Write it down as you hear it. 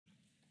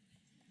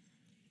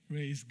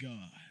Praise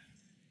God.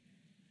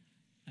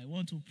 I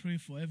want to pray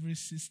for every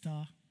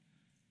sister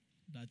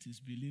that is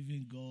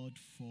believing God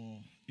for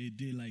a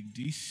day like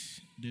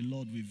this. The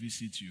Lord will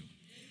visit you. Amen.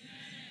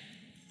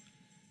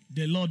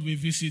 The Lord will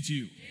visit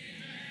you.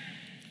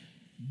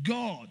 Amen.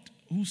 God,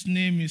 whose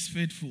name is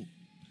faithful,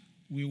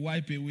 will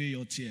wipe away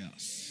your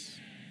tears.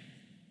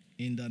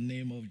 In the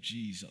name of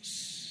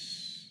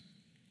Jesus.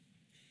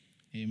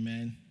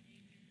 Amen.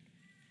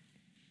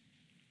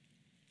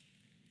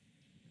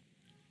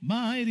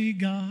 Mighty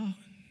God,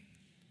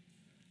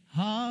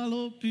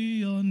 hallowed be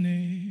your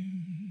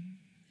name.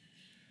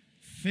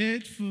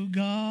 Faithful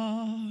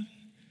God,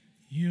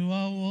 you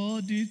are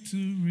worthy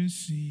to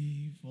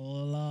receive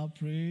all our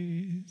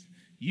praise.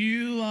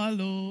 You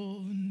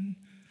alone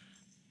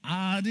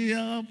are the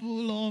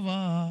apple of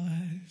our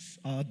eyes,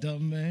 at the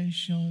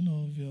mention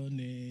of your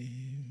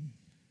name.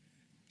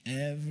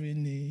 Every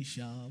knee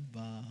shall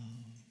bow.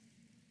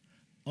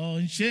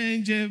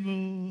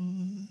 Unchangeable,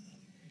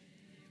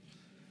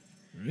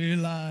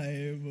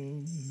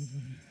 reliable.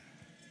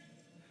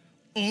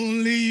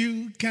 Only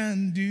you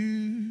can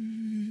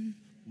do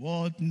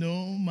what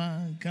no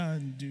man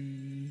can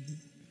do.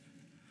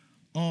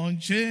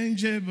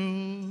 Unchangeable,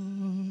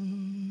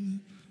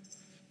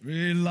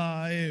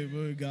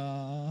 reliable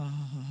God.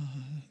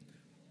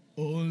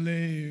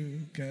 Only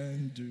you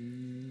can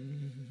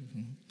do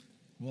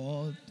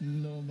what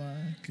no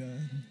man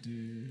can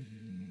do.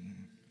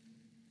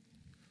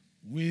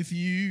 With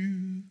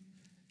you,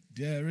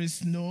 there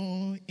is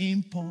no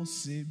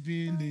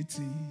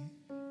impossibility.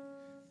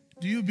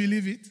 Do you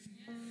believe it?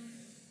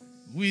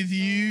 With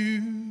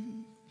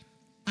you,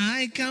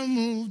 I can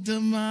move the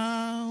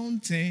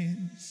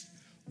mountains.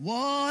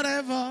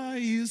 Whatever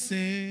you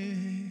say,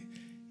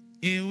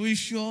 it will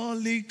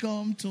surely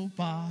come to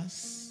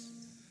pass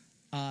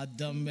at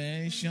the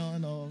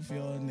mention of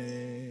your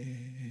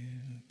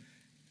name.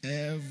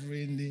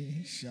 Every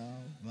knee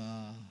shall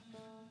bow.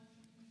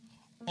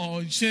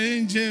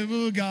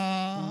 Unchangeable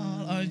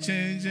God,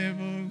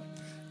 unchangeable,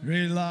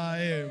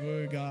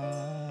 reliable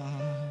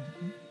God.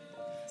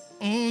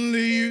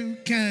 Only you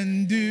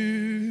can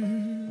do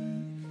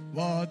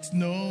what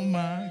no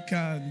man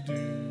can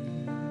do.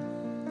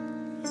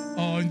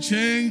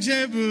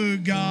 Unchangeable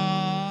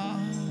God,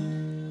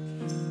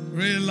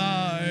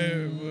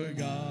 reliable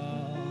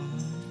God.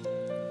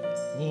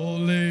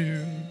 Only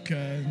you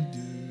can do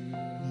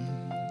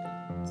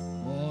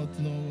what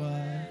no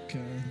man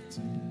can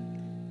do.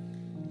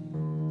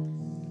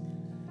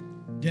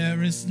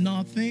 There is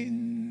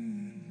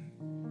nothing,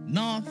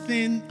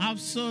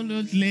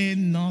 absolutely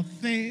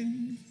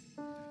nothing.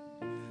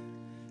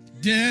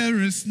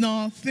 There is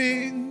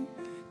nothing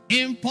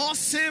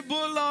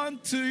impossible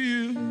unto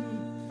you,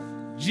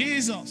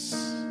 Jesus.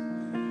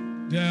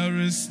 There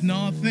is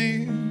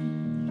nothing,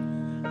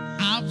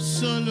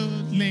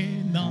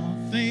 absolutely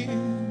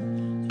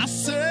nothing. I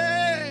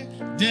say,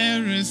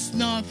 there is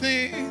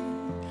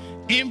nothing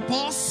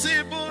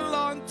impossible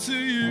unto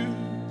you.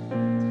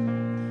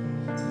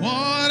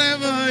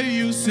 Whatever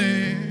you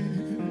say,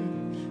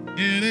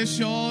 it is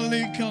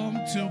surely come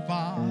to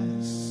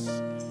pass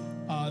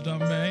at the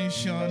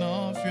mention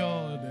of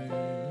your name.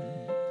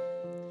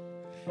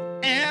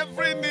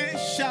 Every knee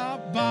shall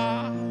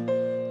bow.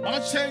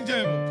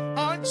 Unchangeable,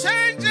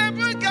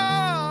 unchangeable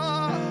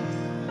God,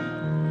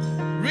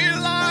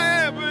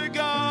 reliable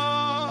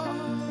God.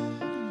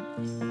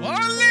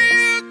 Only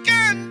you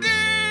can do,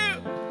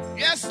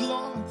 yes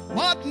Lord,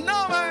 what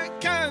no man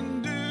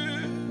can do.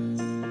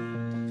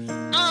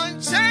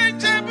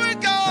 Unchangeable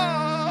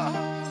God,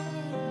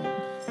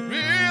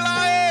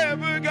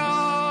 reliable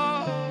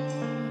God.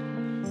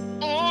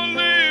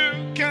 Only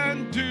you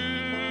can do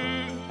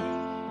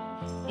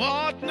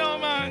what no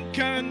man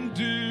can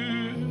do.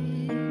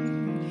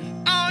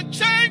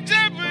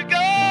 Unchangeable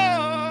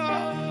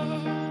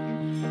God,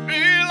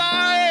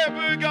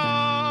 reliable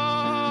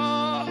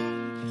God.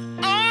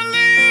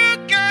 Only you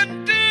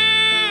can do,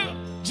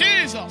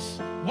 Jesus,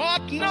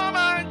 what no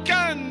man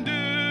can do.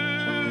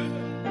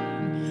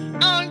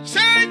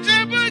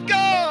 Unchangeable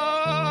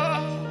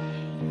God,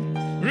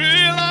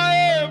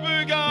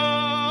 reliable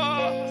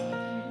God.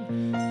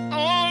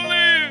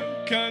 Only you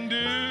can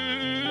do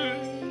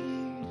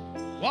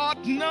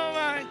what no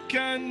man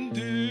can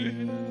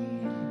do.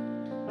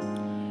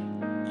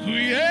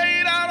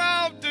 Creator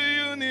of the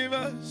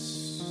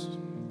universe,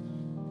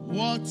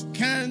 what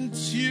can't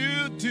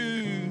you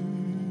do?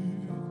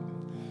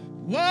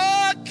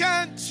 What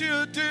can't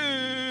you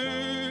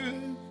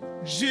do,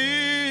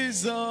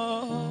 Jesus?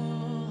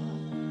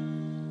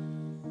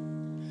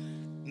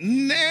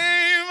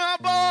 Name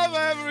above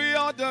every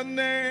other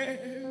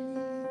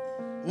name.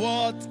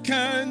 What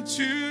can't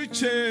you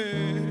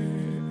change?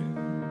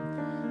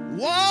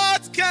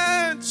 What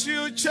can't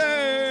you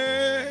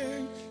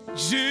change,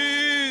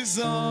 Jesus?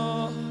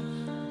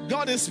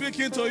 God is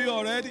speaking to you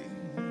already.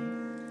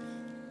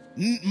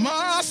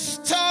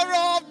 Master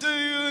of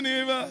the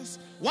universe,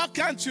 what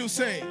can't you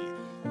say?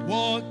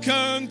 What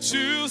can't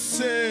you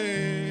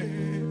say?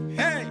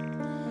 Hey,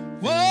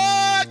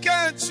 what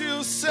can't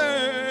you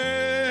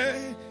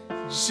say,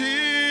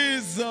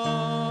 Jesus?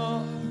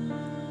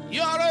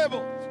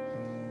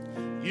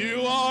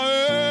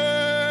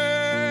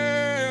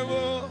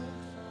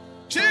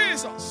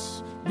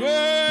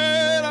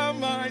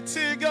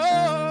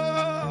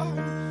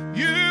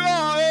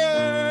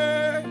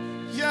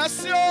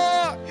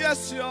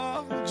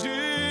 your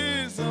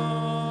Jesus.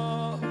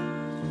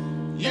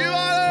 You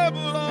are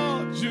able,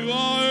 Lord. You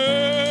are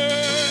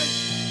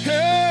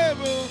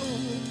able.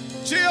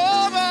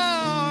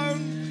 Jehovah,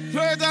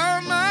 great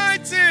and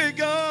mighty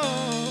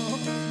God.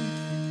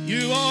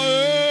 You are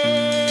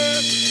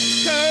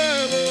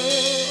able,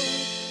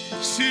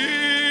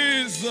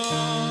 Jesus.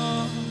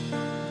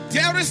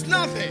 There is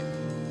nothing.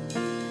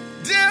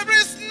 There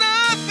is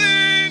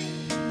nothing.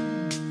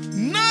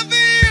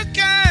 Nothing you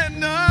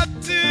cannot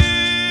do.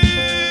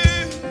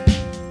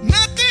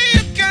 Nothing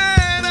you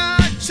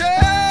cannot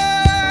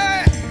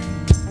change.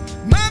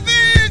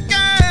 Nothing you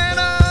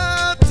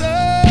cannot do.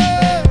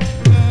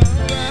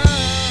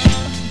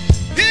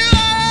 You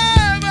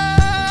are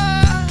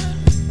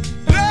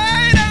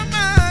great and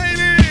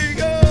mighty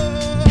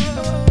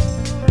God.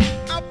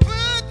 I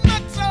put my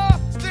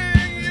trust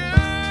in you.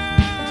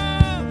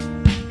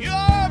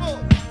 You're able.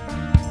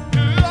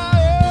 You are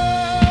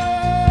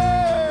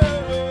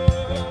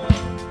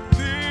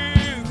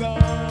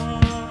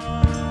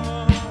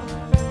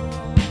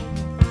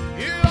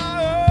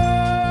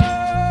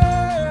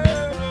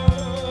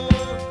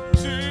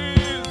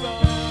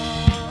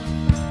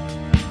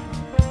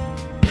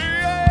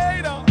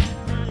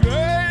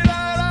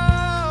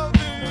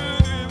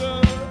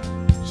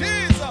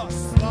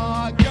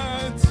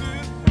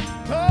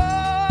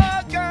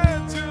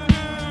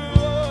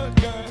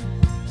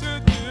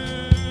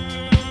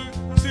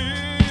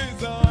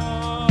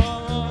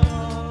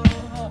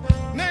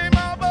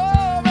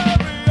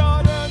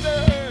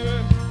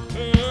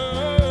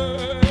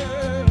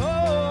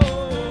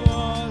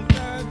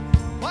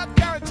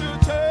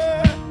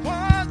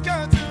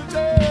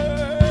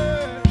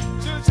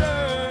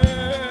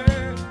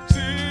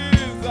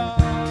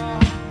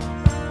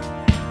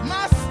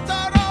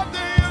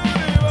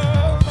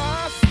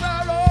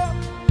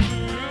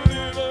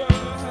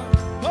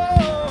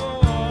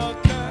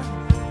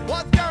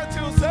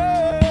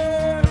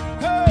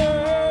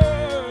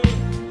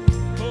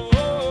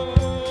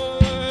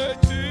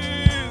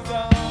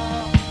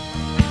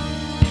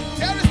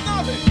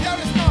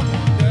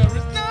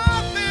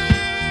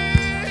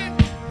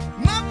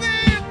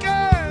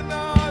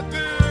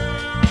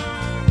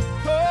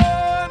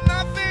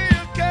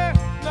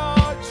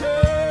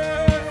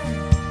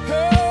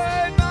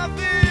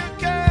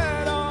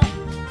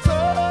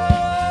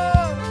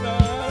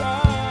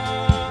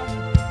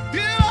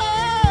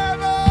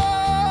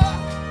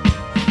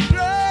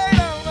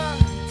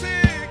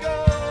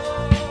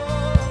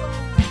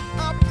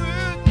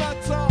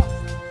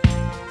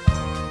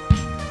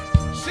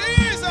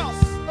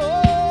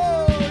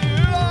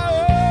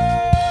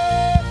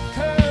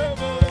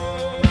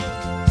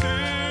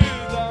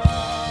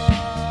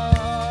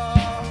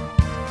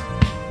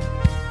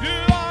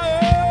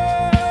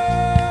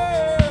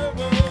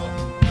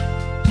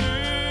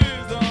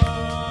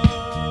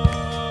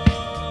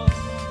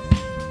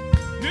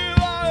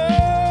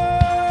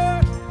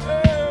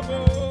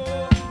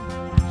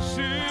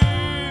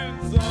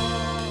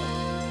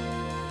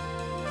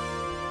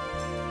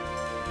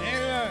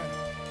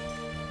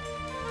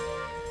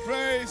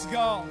Praise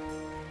God.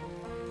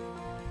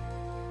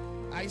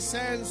 I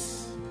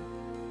sense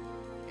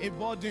a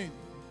burden,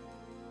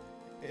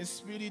 a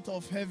spirit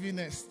of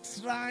heaviness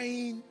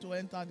trying to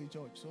enter the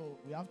church. So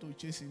we have to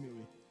chase him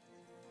away.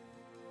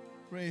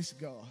 Praise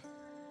God.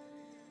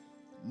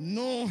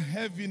 No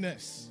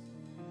heaviness,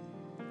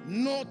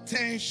 no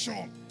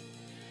tension,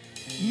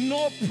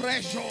 no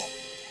pressure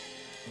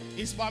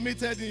is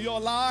permitted in your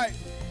life.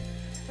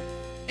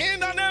 In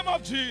the name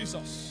of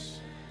Jesus.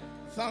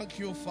 Thank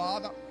you,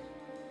 Father.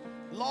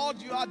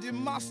 Lord, you are the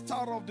master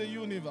of the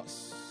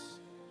universe.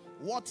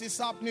 What is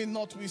happening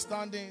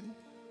notwithstanding,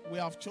 we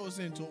have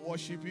chosen to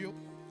worship you.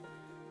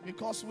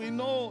 Because we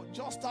know,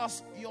 just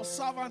as your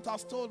servant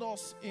has told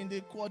us in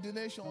the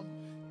coordination,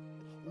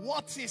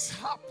 what is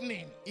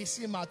happening is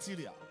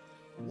immaterial.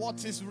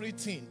 What is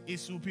written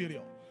is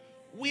superior.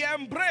 We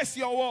embrace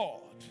your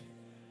word.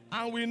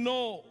 And we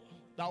know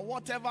that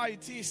whatever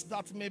it is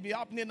that may be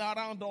happening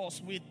around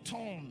us, we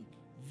turn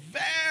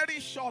very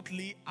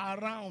shortly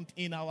around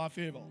in our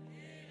favor.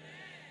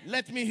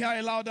 Let me hear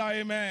a louder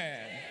amen.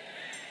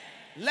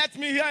 Let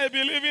me hear a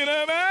believing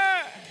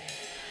amen.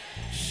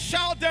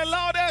 Shout the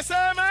loudest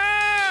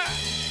amen.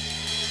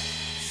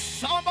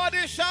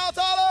 Somebody shout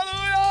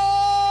hallelujah.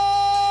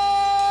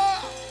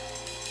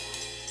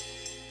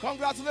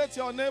 Congratulate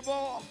your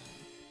neighbor.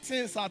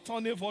 Things are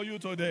turning for you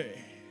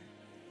today.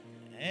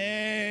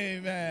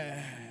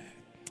 Amen.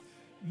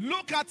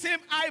 Look at him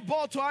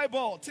eyeball to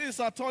eyeball. Things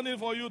are turning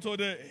for you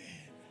today.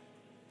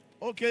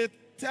 Okay,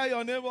 tell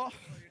your neighbor.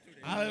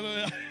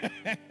 Hallelujah.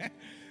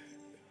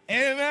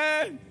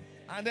 Amen.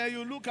 And then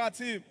you look at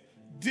him.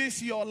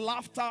 This your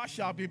laughter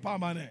shall be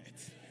permanent.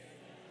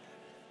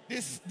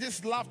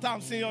 This laughter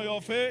I'm seeing on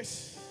your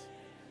face,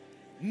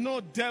 no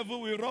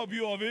devil will rob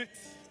you of it.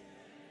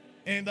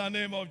 In the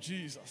name of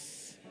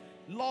Jesus.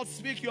 Lord,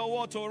 speak your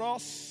word to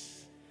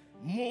us.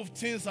 Move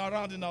things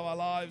around in our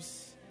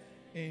lives.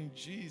 In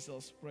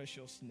Jesus'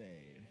 precious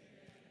name.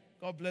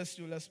 God bless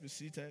you. Let's be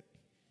seated.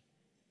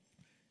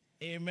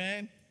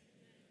 Amen.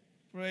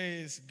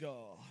 Praise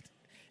God.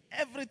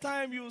 Every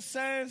time you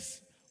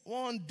sense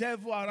one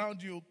devil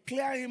around you,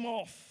 clear him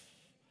off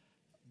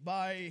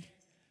by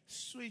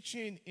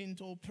switching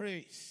into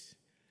praise.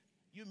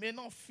 You may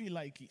not feel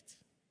like it,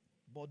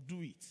 but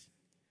do it.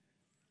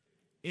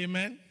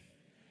 Amen.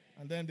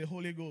 And then the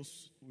Holy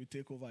Ghost will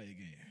take over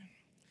again.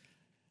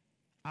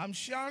 I'm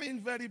sharing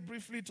very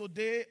briefly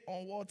today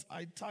on what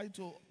I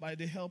title, by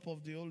the help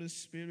of the Holy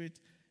Spirit,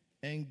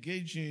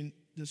 engaging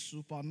the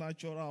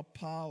supernatural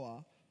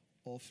power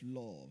of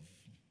love.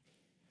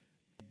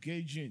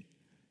 Engaging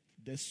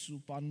the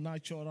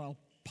supernatural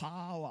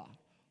power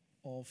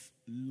of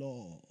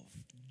love.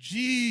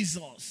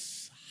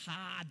 Jesus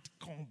had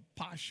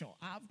compassion.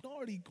 I've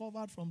not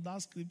recovered from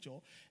that scripture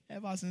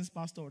ever since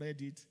Pastor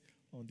read it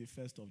on the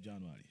 1st of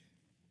January.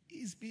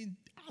 It's been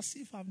as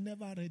if I've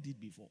never read it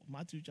before.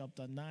 Matthew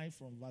chapter 9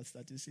 from verse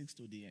 36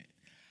 to the end.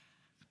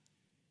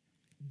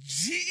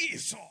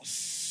 Jesus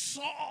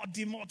saw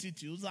the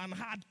multitudes and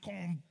had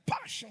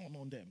compassion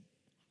on them.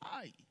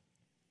 Aye.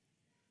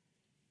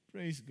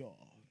 Praise God.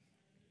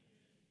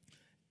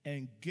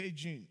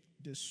 Engaging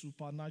the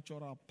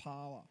supernatural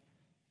power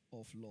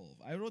of love.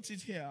 I wrote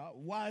it here.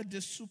 While the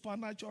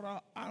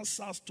supernatural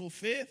answers to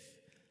faith,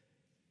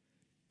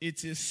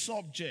 it is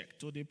subject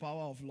to the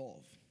power of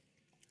love.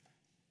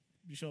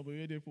 Bishop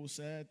Oyedepo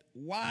said,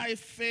 why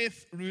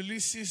faith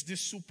releases the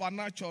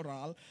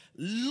supernatural,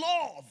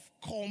 love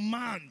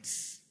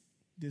commands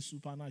the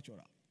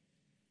supernatural.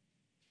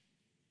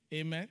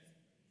 Amen.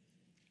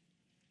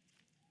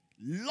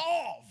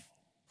 Love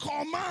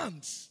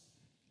commands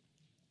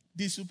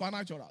the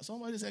supernatural.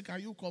 Somebody said,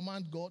 can you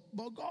command God?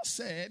 But God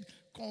said,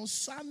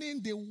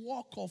 concerning the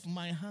work of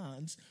my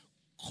hands,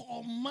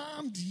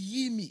 command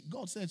ye me.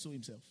 God said so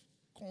himself.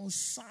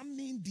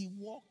 Concerning the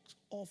work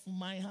of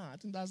my hand. I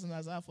think that's in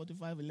Isaiah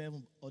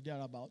 45:11 or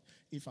thereabout,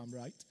 if I'm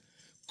right.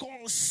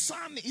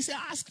 Concerning, he said,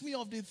 ask me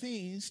of the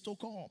things to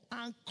come.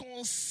 And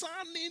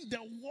concerning the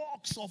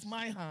works of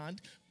my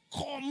hand,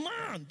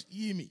 command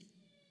ye me.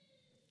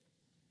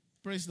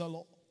 Praise the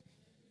Lord.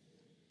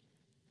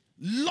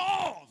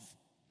 Love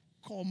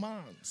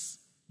commands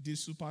the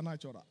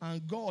supernatural.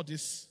 And God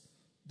is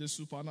the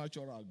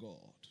supernatural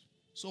God.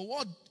 So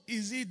what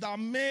is it that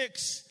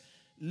makes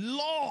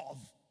love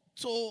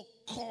to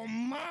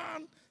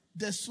command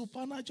the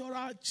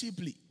supernatural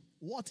cheaply?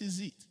 What is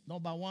it?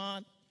 Number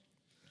one,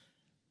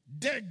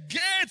 the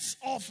gates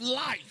of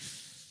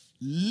life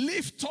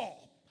lift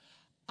up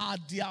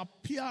at the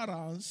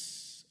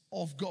appearance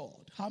of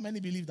God. How many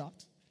believe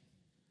that?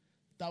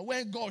 That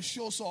when God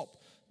shows up,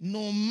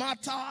 no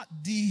matter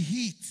the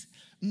heat,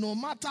 no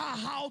matter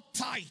how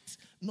tight,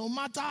 no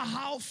matter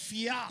how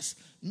fierce,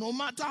 no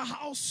matter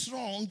how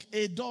strong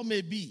a door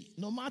may be,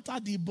 no matter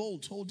the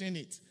bolt holding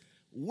it,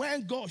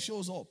 when God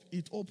shows up,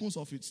 it opens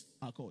of its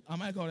accord.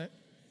 Am I correct?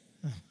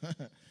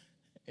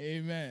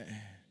 Amen.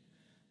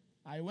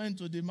 I went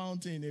to the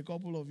mountain a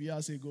couple of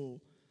years ago,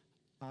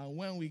 and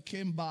when we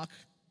came back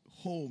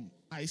home,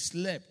 I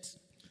slept.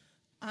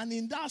 And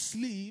in that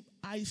sleep,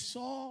 I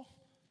saw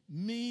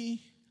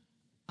me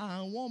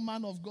and one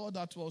man of God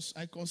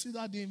I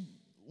considered him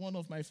one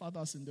of my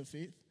fathers in the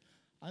faith.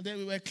 And then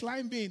we were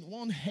climbing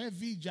one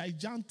heavy,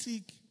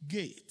 gigantic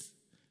gate,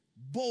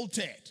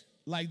 bolted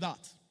like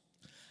that.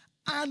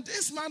 And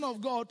this man of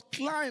God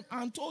climbed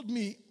and told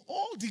me,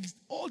 hold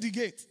the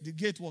gate. The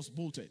gate was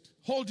bolted.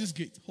 Hold this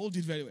gate. Hold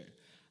it very well.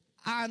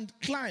 And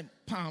climb,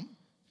 pam,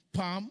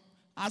 pam,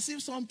 as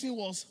if something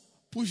was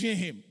pushing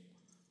him.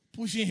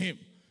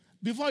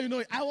 Before you know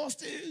it, I was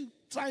still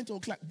trying to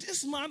climb.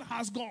 This man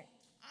has gone.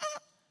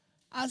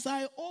 As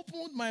I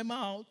opened my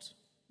mouth,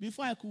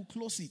 before I could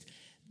close it,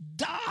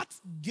 that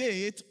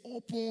gate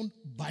opened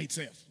by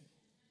itself.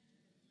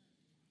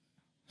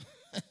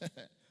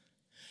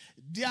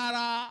 There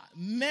are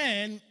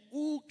men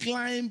who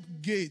climb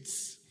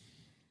gates.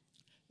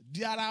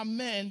 There are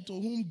men to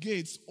whom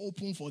gates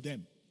open for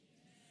them.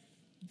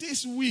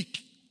 This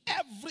week,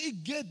 every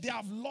gate they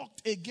have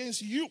locked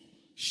against you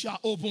shall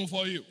open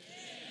for you.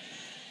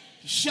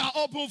 Amen. Shall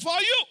open for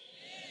you.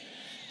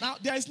 Amen. Now,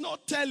 there is no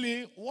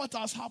telling what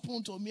has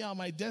happened to me and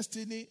my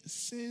destiny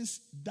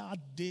since that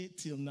day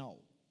till now.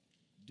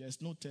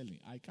 There's no telling.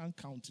 I can't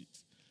count it.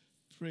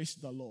 Praise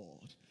the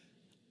Lord.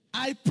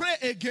 I pray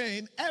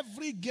again,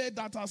 every gate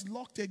that has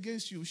locked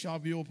against you shall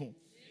be open.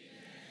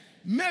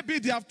 Amen. Maybe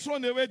they have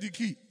thrown away the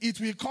key. It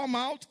will come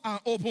out and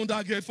open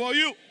that gate for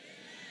you. Amen.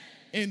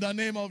 In the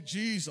name of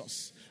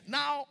Jesus.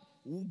 Now,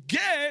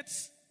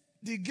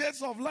 the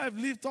gates of life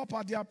lift up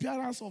at the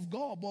appearance of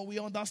God, but we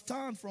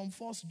understand from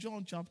 1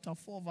 John chapter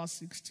 4 verse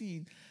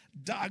 16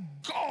 that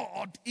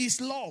God is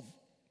love.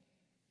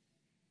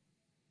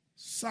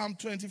 Psalm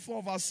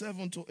 24 verse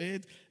 7 to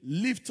 8,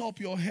 lift up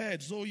your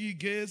heads, O ye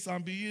gates,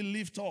 and be ye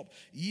lift up,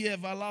 ye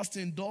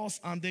everlasting doors,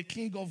 and the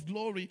King of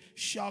glory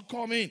shall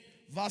come in.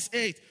 Verse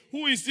 8,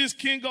 who is this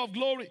King of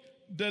glory?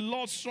 The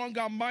Lord strong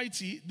and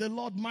mighty, the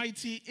Lord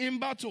mighty in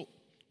battle.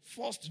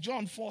 1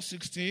 John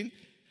 4:16,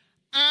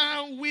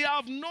 and we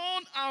have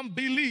known and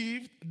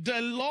believed the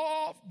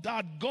love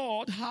that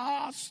God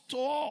has to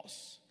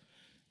us.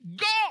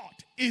 God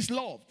is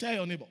love. Tell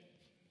your neighbor.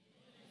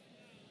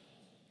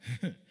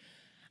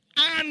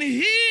 And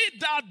he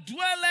that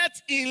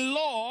dwelleth in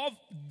love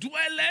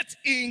dwelleth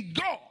in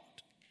God,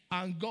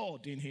 and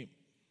God in him.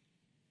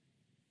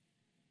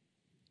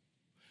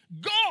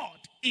 God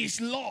is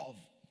love.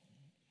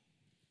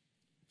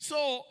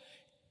 So,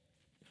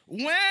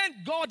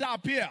 when God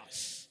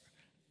appears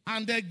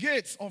and the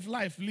gates of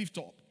life lift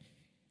up,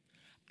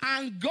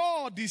 and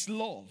God is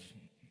love,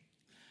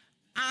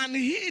 and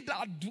he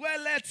that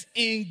dwelleth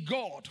in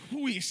God,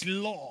 who is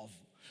love.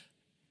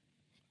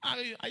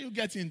 Are you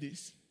getting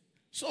this?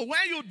 So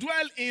when you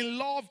dwell in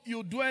love,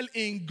 you dwell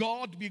in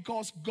God,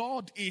 because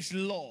God is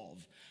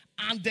love.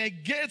 And the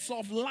gates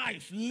of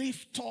life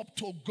lift up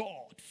to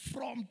God.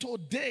 From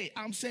today,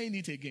 I'm saying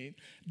it again,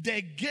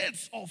 the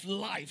gates of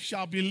life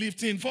shall be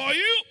lifting for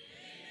you.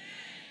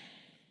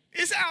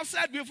 He said, I've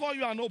said before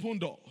you an open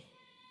door.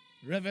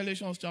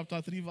 Revelation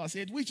chapter 3 verse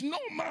 8, which no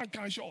man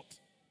can shut.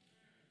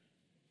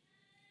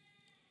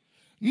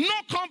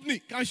 No company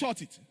can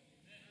shut it.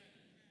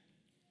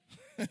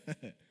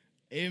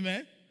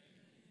 Amen.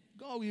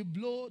 God will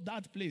blow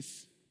that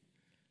place.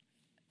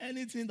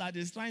 Anything that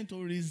is trying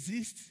to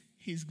resist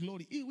his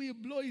glory, he will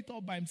blow it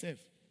up by himself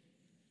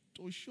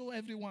to show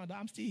everyone that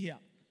I'm still here.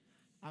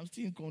 I'm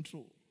still in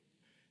control.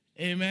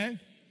 Amen.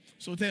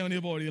 So tell your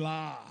neighbor,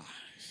 relax.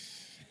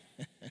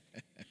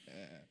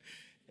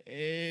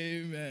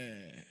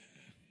 Amen.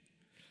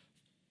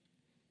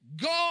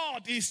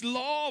 God is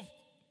love.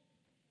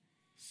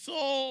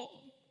 So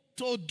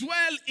to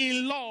dwell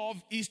in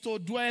love is to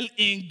dwell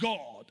in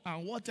God.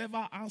 And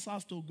whatever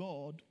answers to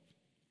God,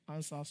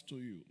 answers to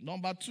you.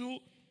 Number 2,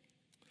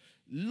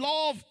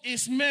 love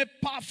is made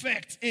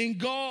perfect in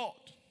God.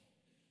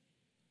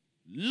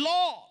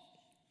 Love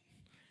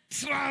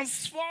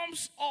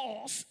transforms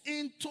us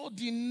into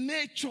the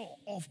nature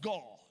of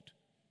God.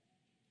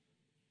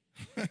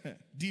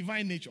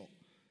 Divine nature.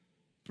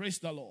 Praise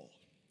the Lord.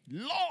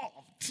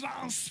 Love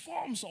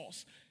transforms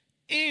us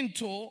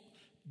into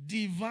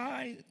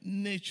divine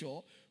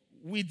nature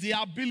with the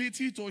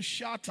ability to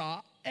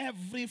shatter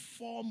every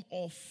form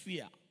of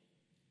fear.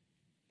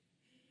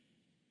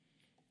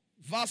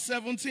 Verse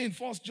 17,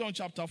 1 John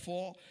chapter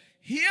 4.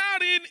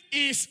 Herein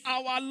is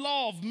our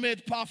love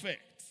made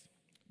perfect,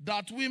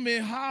 that we may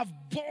have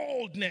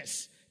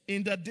boldness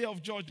in the day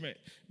of judgment.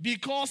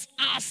 Because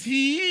as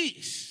he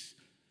is,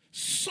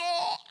 so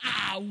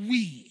are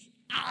we.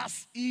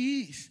 As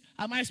he is.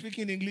 Am I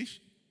speaking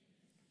English?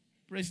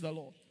 Praise the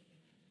Lord.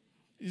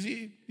 Is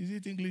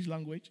it English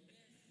language?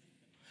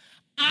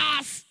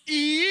 As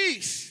he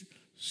is,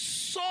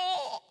 so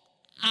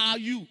are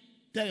you.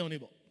 Tell your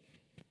neighbor.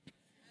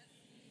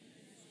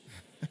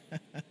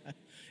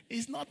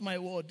 It's not my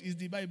word, it's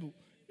the Bible.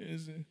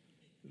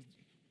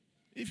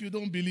 If you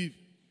don't believe,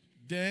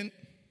 then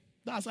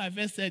that's why I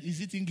first said,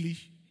 is it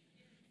English?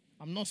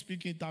 I'm not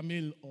speaking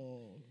Tamil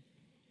or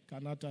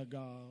Karnataka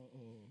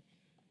or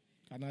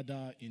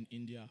Canada in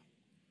India.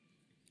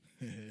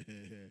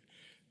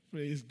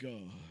 Praise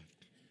God.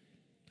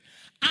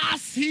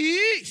 As he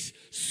is,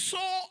 so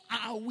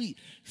are we.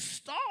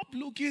 Stop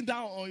looking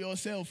down on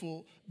yourself,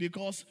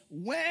 because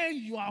when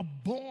you are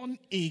born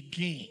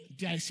again,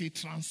 there is a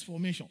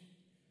transformation.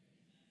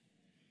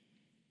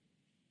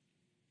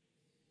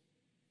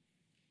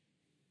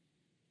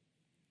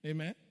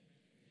 Amen.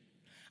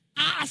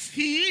 As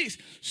he is,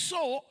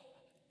 so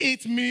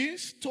it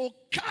means to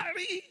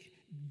carry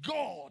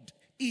God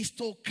is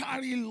to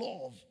carry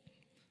love.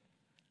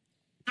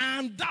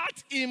 And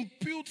that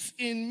imputes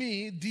in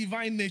me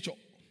divine nature.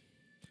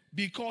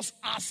 Because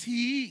as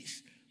he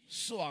is,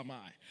 so am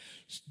I.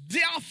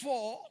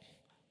 Therefore,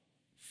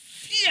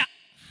 fear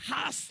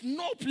has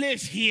no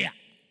place here.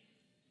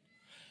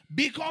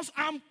 Because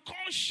I'm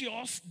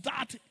conscious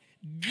that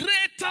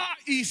greater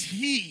is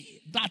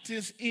he that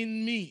is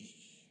in me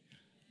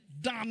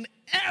than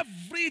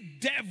every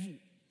devil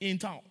in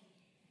town.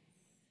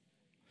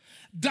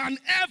 Than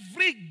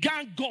every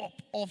gang up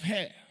of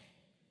hell.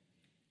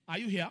 Are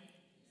you here?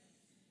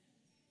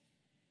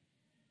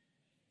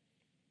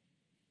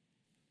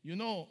 You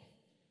know,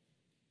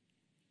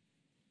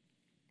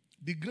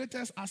 the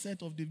greatest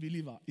asset of the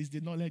believer is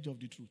the knowledge of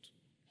the truth.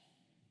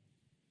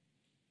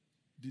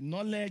 The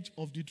knowledge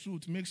of the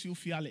truth makes you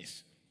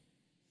fearless.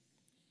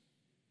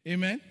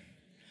 Amen?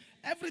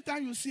 Every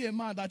time you see a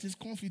man that is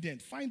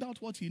confident, find out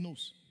what he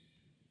knows.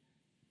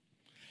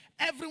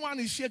 Everyone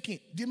is shaking.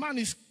 The man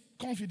is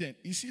confident.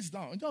 He sits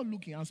down, just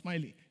looking and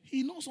smiling.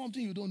 He knows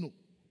something you don't know.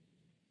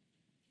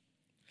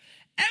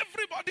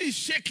 Everybody is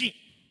shaking.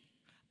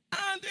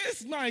 And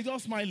this man is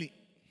just smiling.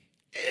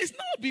 It's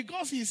not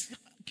because he's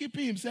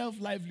keeping himself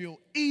lively.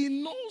 He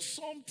knows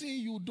something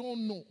you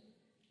don't know.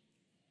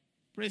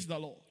 Praise the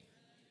Lord.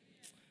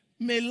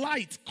 May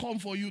light come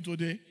for you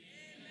today. Amen.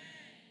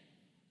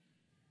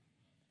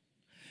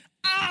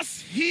 As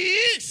he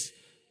is,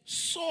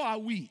 so are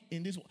we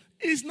in this world.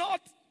 He's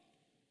not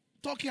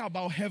talking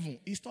about heaven.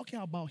 He's talking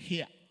about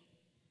here.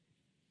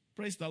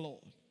 Praise the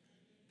Lord.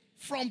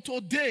 From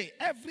today,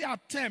 every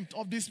attempt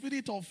of the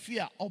spirit of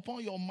fear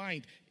upon your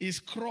mind is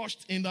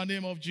crushed in the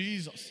name of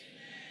Jesus.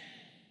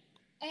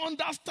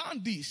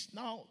 Understand this.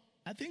 Now,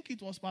 I think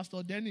it was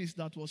Pastor Dennis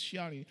that was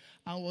sharing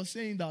and was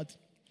saying that,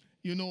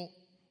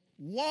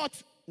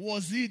 what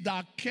was it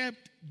that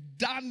kept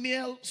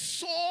Daniel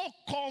so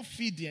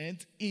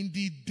confident in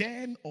the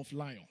den of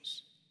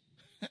lions?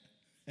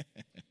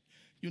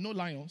 You know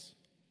lions?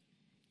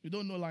 You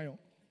don't know lion?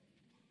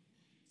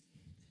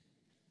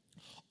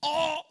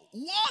 Or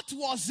what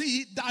was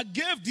it that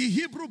gave the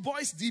Hebrew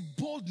boys the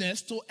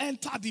boldness to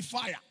enter the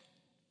fire?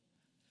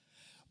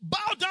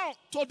 Bow down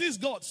to this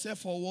God. Say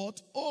for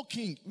what? Oh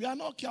king, we are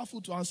not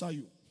careful to answer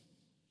you.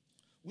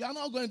 We are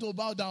not going to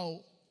bow down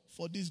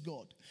for this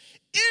God.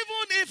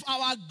 Even if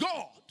our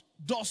God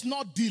does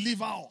not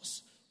deliver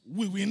us,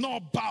 we will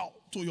not bow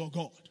to your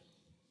God.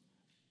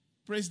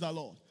 Praise the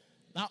Lord.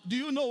 Now, do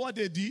you know what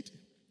they did?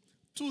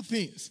 Two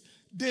things.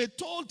 They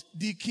told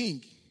the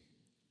king,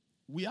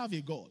 we have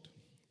a God.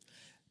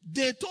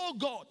 They told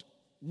God,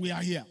 we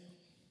are here.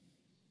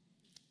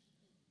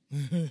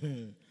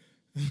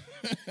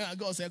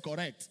 God said,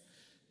 correct.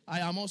 I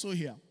am also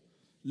here.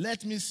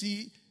 Let me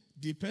see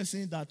the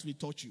person that will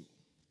touch you.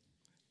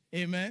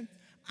 Amen.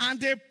 And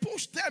they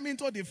pushed them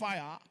into the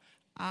fire,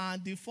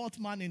 and the fourth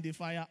man in the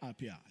fire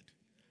appeared.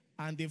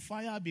 And the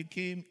fire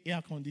became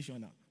air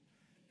conditioner.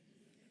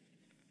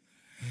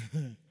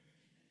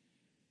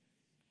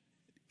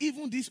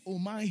 Even this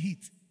Oman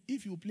heat,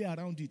 if you play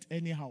around it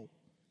anyhow,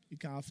 it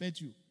can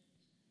affect you.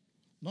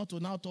 Not to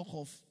now talk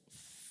of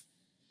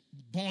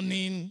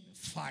burning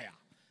fire.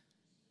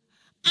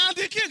 And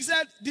the king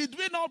said, did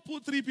we not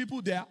put 3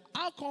 people there?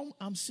 How come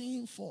I'm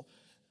seeing 4?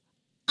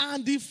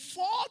 And the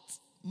fourth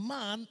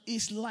man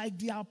is like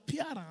the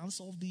appearance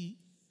of the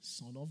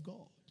Son of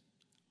God.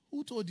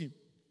 Who told him?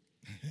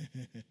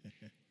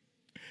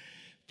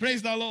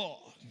 Praise the Lord.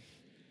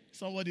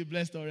 Somebody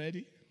blessed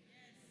already?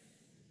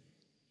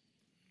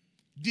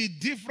 The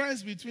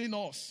difference between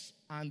us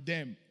and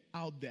them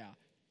out there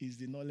is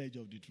the knowledge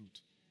of the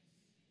truth.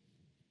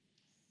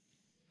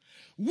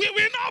 We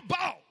will not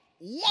bow.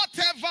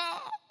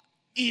 Whatever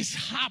is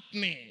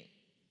happening,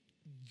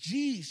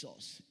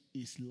 Jesus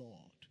is Lord.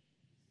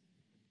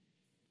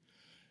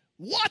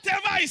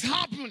 Whatever is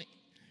happening,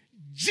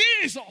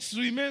 Jesus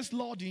remains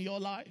Lord in your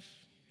life.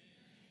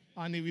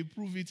 And he will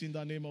prove it in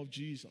the name of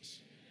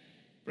Jesus.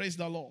 Praise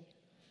the Lord.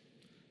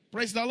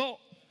 Praise the Lord.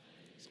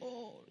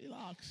 So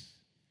relax.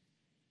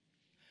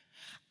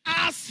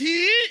 As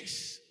he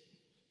is,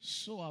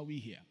 so are we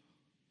here.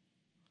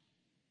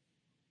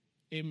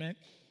 Amen.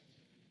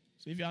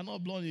 So if you are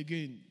not born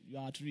again, you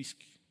are at risk.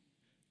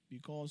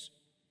 Because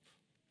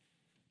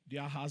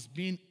there has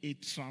been a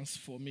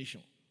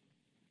transformation.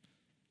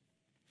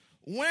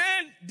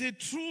 When the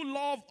true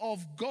love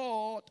of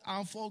God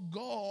and for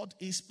God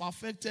is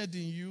perfected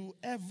in you,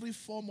 every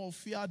form of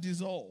fear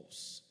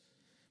dissolves.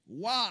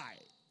 Why?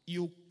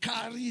 You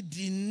carry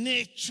the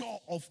nature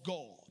of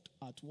God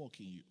at work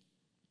in you.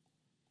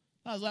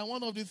 That's why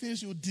one of the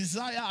things you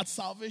desire at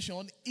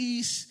salvation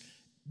is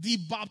the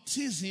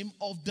baptism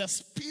of the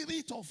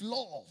Spirit of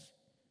love.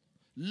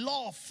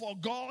 Love for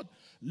God,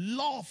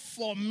 love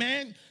for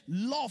men,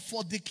 love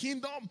for the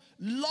kingdom,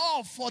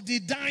 love for the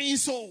dying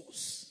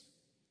souls.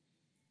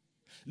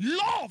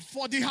 Love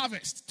for the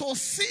harvest, to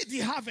see the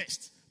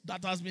harvest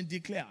that has been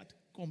declared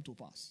come to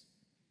pass.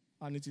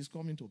 And it is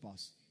coming to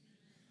pass.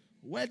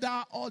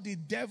 Whether all the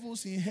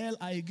devils in hell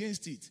are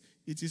against it,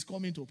 it is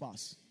coming to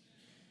pass.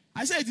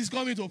 I say it is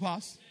coming to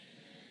pass.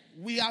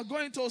 We are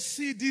going to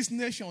see this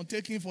nation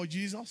taken for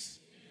Jesus.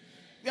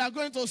 We are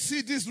going to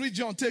see this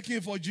region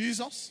taken for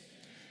Jesus.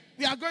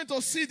 We are going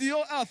to see the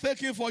whole earth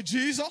taken for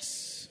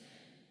Jesus.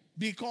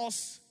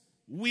 Because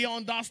we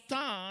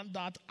understand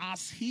that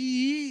as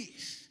he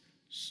is,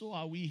 so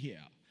are we here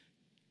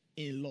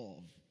in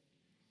love.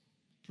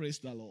 Praise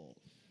the Lord.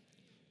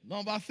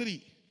 Number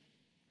 3.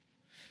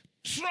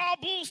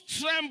 Troubles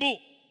tremble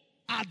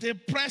at the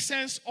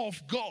presence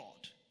of God.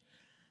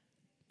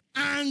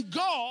 And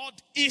God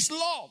is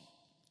love.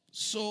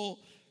 So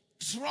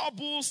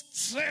troubles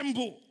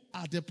tremble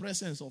at the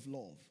presence of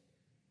love.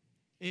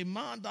 A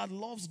man that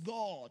loves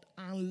God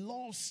and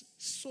loves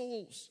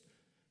souls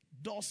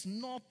does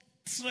not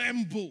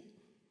tremble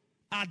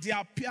at the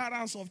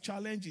appearance of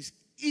challenges.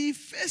 He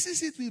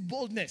faces it with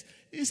boldness.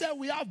 He said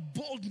we have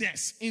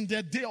boldness in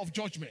the day of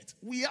judgment.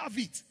 We have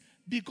it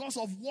because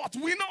of what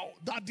we know,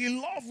 that the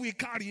love we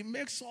carry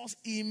makes us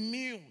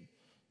immune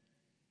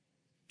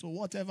to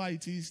whatever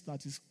it is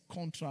that is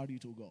contrary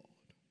to God.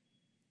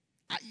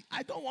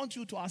 I don't want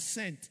you to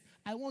assent.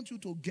 I want you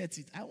to get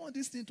it. I want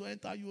this thing to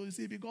enter you,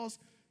 see, because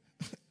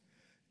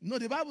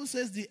the Bible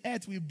says the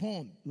earth will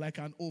burn like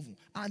an oven,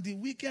 and the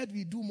wicked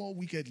will do more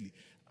wickedly.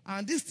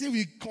 And this thing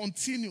will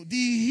continue. The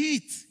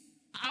heat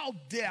out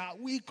there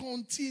will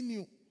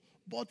continue.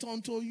 But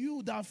unto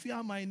you that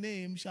fear my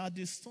name shall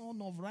the Son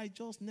of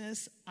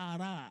righteousness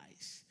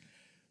arise.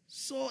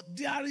 So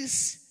there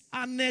is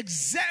an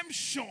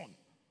exemption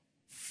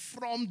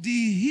from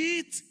the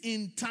heat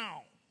in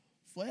town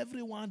for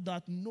everyone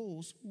that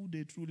knows who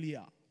they truly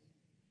are.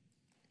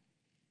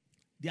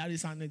 There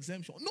is an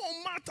exemption. No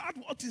matter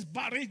what is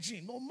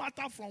barraging, no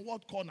matter from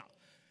what corner.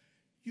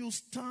 you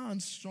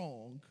stand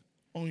strong,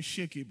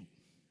 unshakable,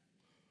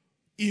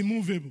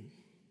 immovable,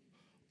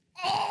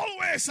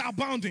 always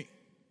abounding.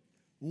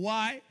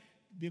 Why?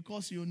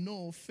 Because you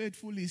know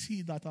faithful is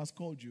he that has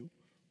called you,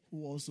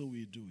 who also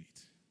will do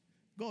it.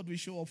 God will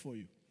show up for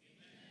you.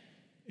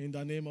 In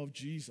the name of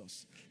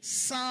Jesus.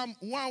 Psalm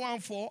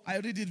 114, I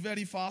read it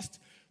very fast.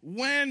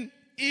 When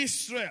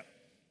Israel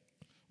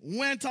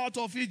went out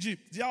of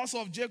Egypt, the house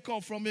of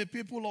Jacob, from a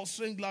people of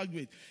strange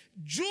language,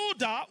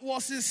 Judah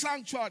was his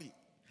sanctuary,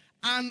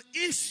 and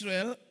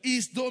Israel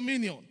his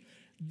dominion.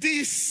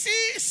 The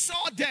sea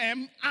saw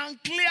them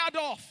and cleared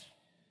off.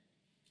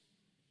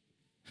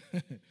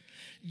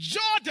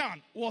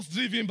 Jordan was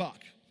driven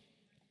back.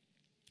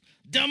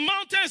 The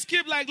mountains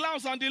keep like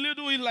lambs and the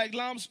little hill like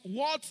lambs.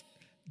 What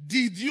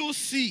did you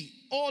see,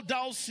 O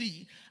thou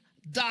sea,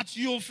 that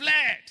you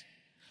fled?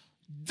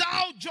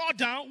 Thou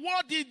Jordan,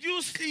 what did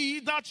you see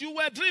that you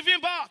were driven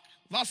back?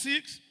 Verse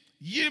 6.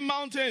 Ye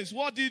mountains,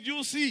 what did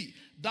you see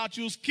that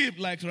you skipped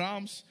like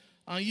rams,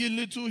 and ye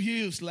little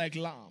hills like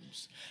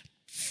lambs?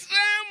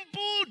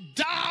 Tremble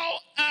thou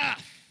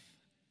earth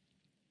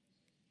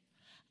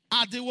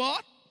at the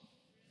what?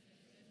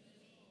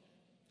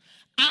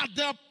 At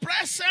the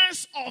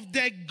presence of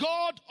the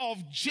God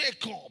of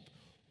Jacob,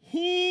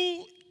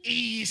 who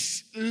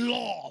is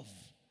love.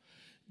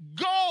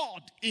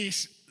 God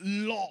is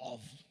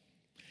love.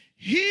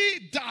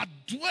 He that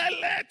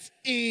dwelleth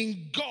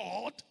in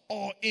God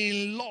or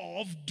in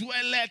love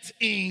dwelleth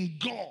in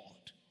God.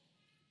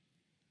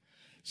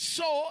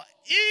 So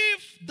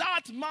if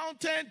that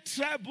mountain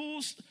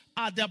trembles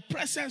at the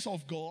presence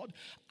of God,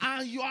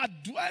 and you are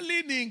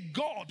dwelling in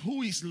God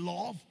who is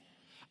love,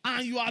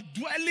 and you are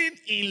dwelling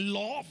in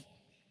love,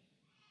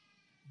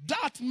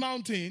 that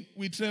mountain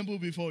will tremble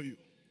before you.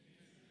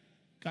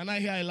 Can I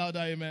hear a louder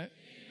amen? Amen?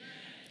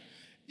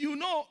 You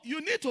know,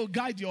 you need to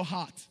guide your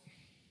heart.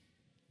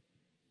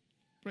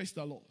 Praise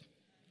the Lord.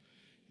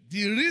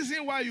 The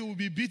reason why you will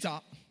be bitter,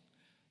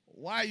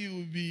 why you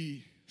will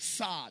be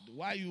sad,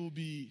 why you will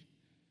be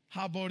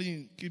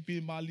harboring,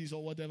 keeping malice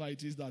or whatever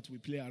it is that we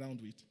play around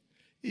with,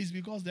 is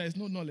because there is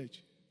no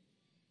knowledge.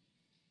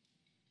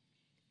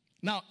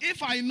 Now,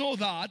 if I know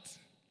that,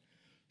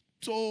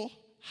 to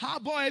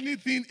harbor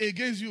anything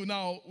against you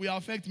now will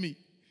affect me.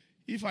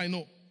 If I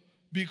know.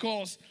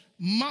 Because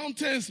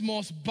mountains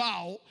must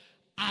bow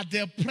at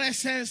the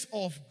presence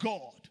of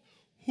God,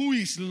 who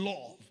is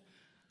love.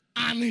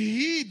 And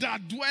he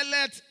that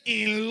dwelleth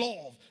in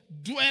love,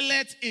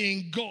 dwelleth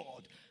in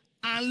God.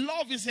 And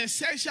love is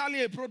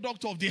essentially a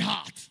product of the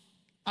heart.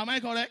 Am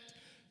I correct?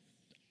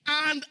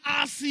 And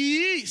as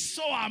he is,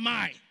 so am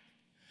I.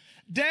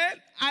 Then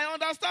I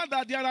understand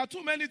that there are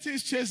too many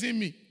things chasing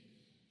me.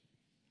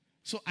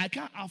 So I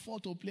can't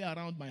afford to play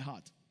around my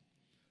heart.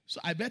 So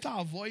I better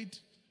avoid,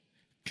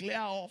 clear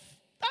off.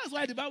 That's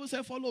why the Bible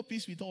says follow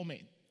peace with all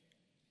men.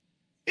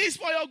 It's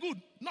for your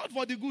good, not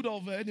for the good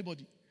of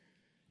anybody.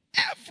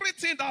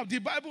 Everything that the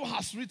Bible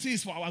has written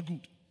is for our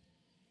good.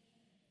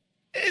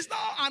 It's not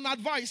an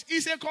advice.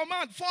 It's a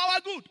command for our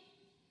good.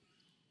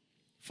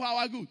 For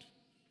our good.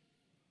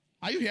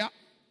 Are you here?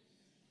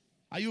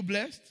 Are you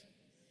blessed?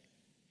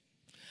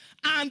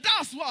 And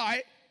that's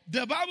why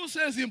the Bible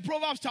says in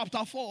Proverbs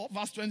chapter 4,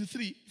 verse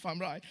 23, if I'm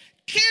right,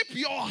 keep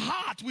your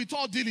heart with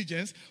all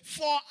diligence,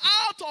 for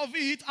out of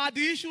it are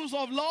the issues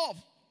of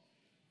love.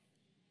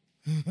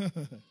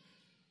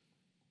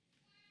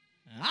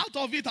 Out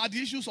of it are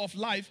the issues of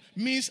life,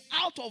 means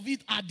out of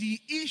it are the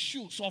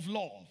issues of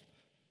love.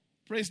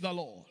 Praise the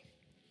Lord.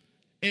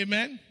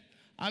 Amen.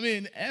 I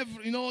mean,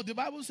 the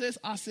Bible says,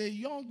 as a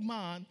young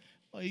man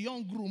or a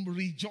young groom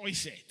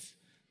rejoiceth.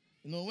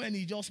 When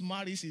he just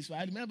marries his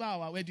wife. I remember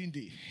our wedding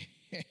day.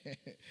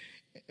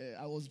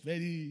 I was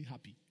very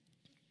happy.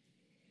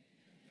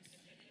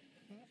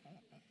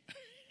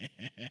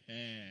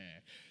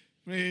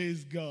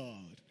 Praise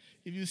God.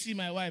 If you see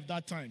my wife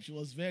that time, she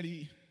was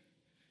very,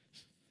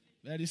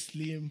 very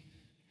slim.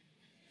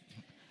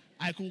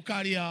 I could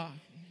carry her.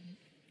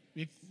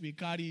 We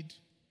carried.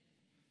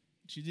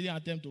 She didn't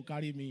attempt to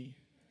carry me.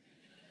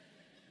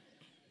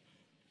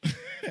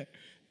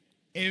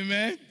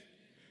 Amen.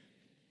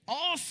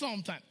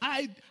 Awesome time.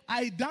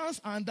 I dance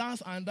and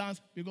dance and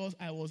dance because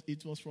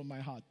it was from my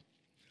heart.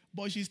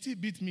 But she still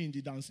beat me in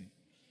the dancing.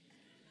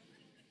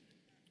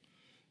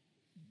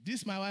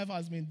 My wife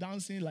has been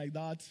dancing like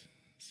that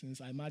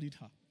since I married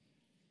her.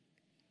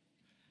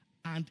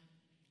 And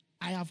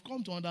I have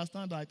come to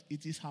understand that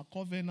it is her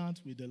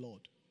covenant with the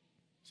Lord.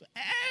 So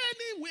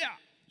anywhere,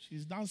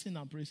 she's dancing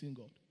and praising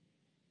God.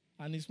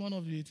 And it's one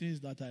of the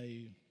things that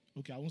I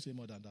won't say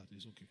more than that.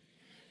 It's okay.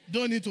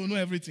 Don't need to know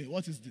everything.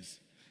 What is this?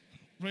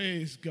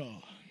 Praise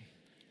God.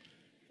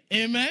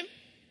 Amen.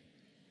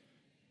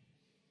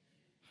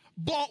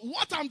 But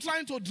what I'm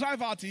trying to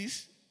drive at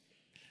is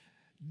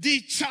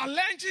the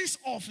challenges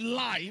of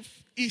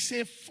life is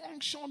a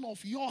function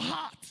of your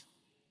heart.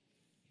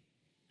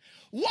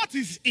 What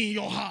is in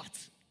your heart?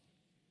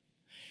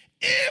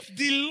 If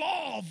the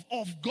love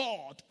of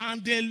God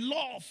and the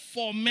love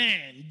for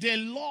men, the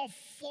love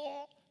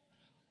for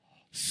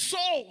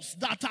souls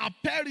that are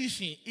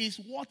perishing is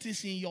what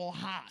is in your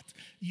heart.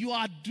 You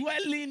are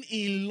dwelling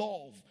in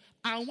love.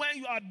 And when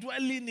you are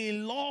dwelling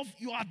in love,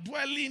 you are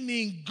dwelling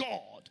in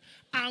God.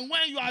 And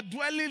when you are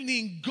dwelling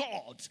in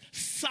God,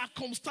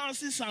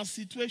 circumstances and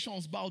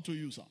situations bow to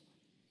you, sir.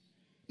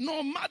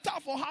 No matter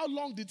for how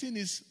long the thing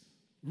is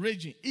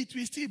raging, it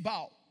will still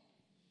bow.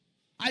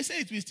 I say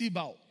it will still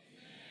bow.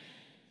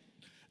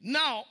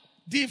 Now,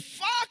 the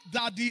fact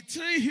that the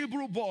 3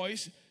 Hebrew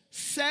boys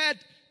said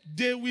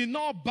they will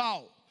not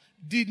bow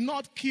did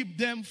not keep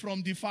them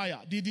from the fire,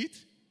 did it?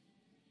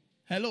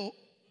 Hello?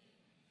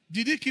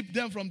 Did it keep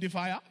them from the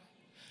fire?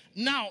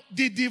 Now,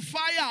 did the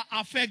fire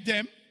affect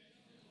them?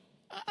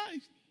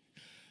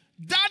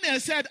 Daniel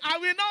said, I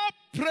will not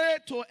pray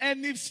to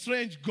any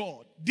strange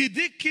God. Did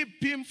it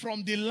keep him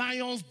from the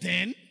lion's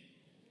den?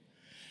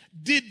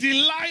 Did the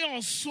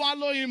lion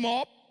swallow him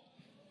up?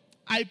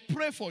 I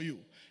pray for you.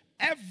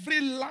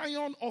 Every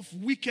lion of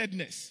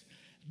wickedness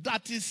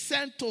that is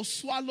sent to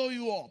swallow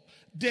you up,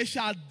 they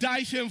shall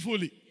die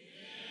shamefully.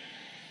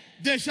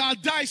 Amen. They shall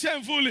die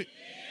shamefully. Amen.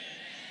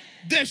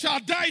 They shall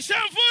die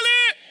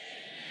shamefully.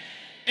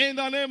 Amen. In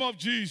the name of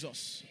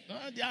Jesus.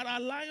 There are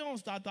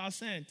lions that are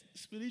sent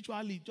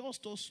spiritually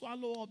just to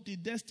swallow up the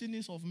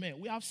destinies of men.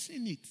 We have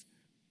seen it.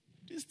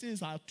 These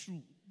things are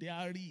true. They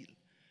are real.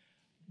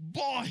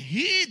 But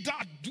he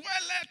that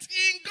dwelleth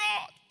in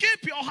God,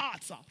 keep your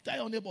heart, sir. Tell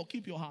your neighbor,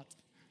 keep your heart.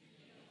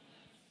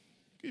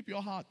 Keep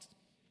your heart.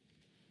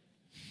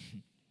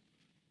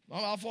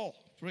 Number 4,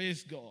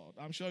 praise God.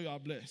 I'm sure you are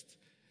blessed.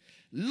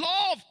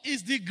 Love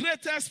is the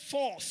greatest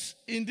force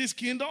in this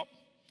kingdom.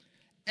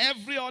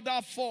 Every other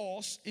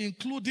force,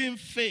 including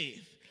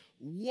faith,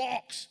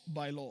 works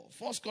by love.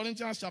 1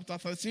 Corinthians chapter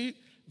 13,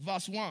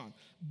 verse 1.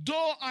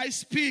 Though I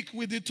speak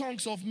with the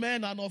tongues of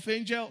men and of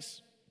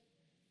angels,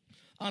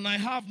 and I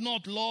have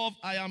not love,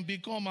 I am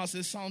become as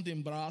a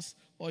sounding brass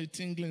or a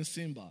tingling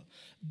cymbal.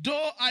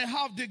 Though I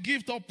have the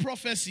gift of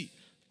prophecy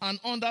and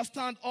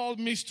understand all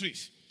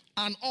mysteries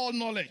and all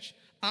knowledge,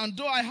 and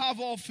though I have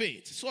all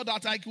faith so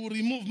that I could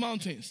remove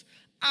mountains,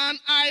 and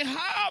I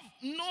have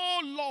no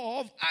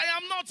love, I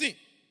am nothing.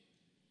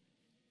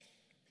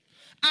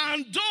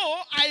 And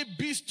though I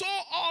bestow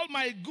all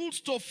my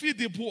goods to feed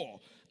the poor,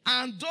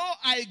 and though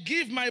I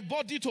give my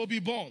body to be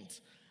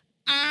burnt,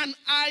 and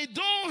I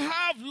don't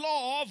have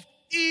love,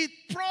 it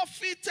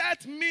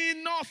profiteth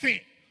me nothing.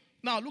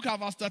 Now look at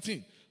verse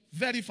 13.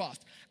 Very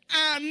fast.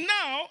 And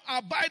now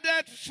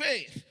abideth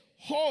faith,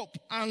 hope,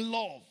 and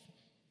love.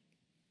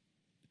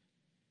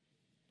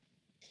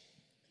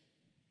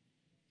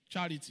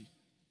 Charity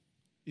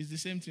is the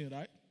same thing,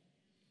 right?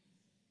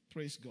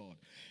 Praise God.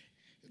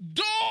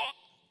 Though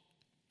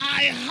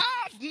I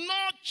have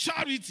not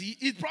charity,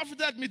 it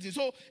profited me.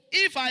 So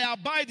if I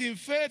abide in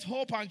faith,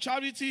 hope, and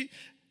charity,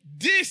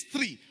 these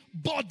 3.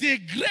 But the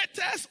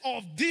greatest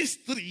of these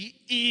 3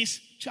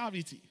 is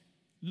charity.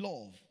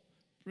 Love.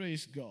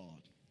 Praise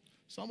God.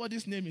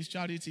 Somebody's name is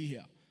Charity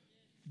here.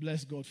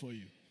 Bless God for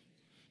you.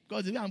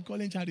 Because the way I'm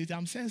calling charity,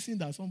 I'm sensing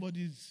that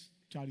somebody's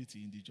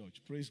charity in the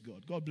church. Praise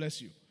God. God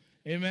bless you.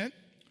 Amen.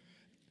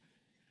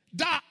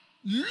 That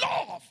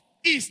love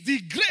is the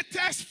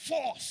greatest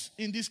force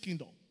in this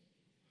kingdom.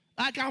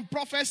 I can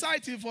prophesy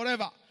till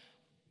forever.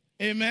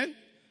 Amen.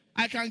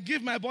 I can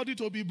give my body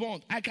to be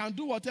burned. I can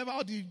do whatever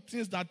all the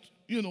things that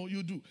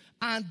you do.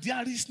 And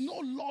there is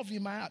no love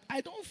in my heart. I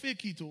don't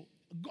fake it.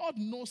 God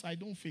knows I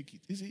don't fake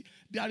it. You see,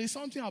 there is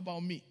something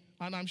about me.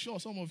 And I'm sure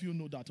some of you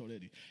know that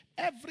already.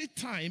 Every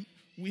time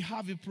we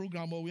have a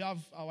program or we have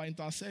our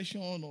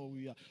intercession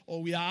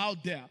or we are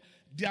out there,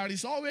 there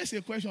is always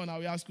a question I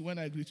will ask you when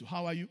I greet you.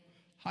 How are you?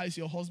 How is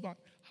your husband?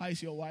 How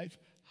is your wife?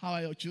 How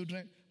are your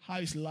children? How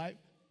is life?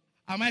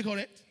 Am I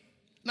correct?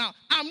 Now,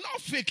 I'm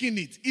not faking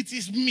it. It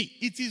is me.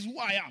 It is who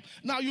I am.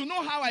 Now, you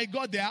know how I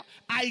got there?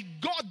 I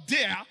got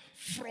there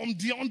from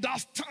the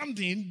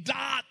understanding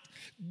that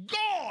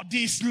God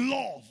is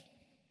love.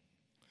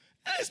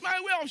 It's my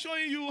way of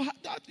showing you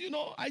that,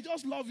 I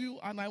just love you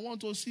and I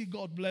want to see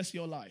God bless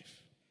your life.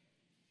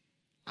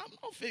 I'm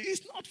not fake.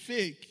 It's not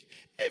fake.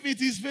 If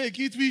it is fake,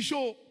 it will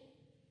show.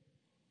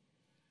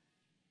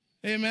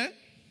 Amen.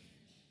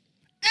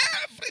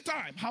 Every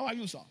time. How are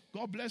you, sir?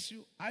 God bless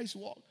you. How is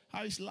work?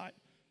 How is life?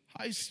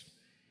 How is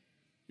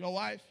your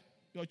wife,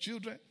 your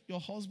children, your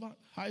husband?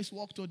 How is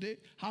work today?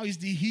 How is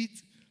the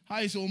heat? How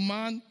is your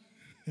man?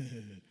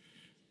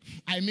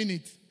 I mean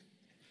it.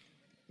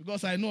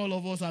 Because I know all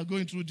of us are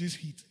going through this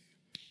heat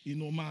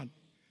in Oman.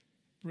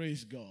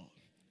 Praise God.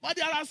 But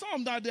there are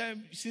some that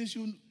since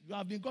you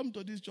have been coming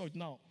to this church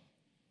now,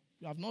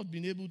 you have not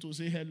been able to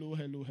say hello,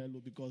 hello,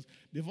 hello, because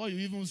before you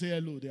even say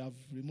hello, they have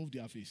removed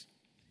their face.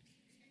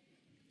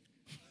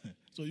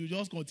 So you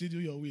just continue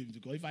your way.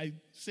 Because if I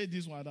say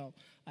this one out,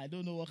 I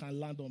don't know what can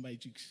land on my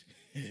cheeks.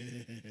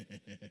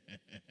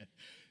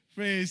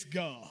 Praise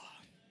God.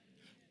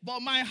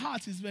 But my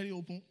heart is very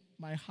open.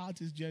 My heart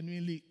is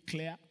genuinely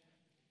clear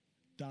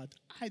that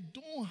I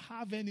don't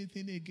have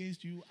anything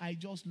against you. I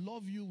just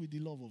love you with the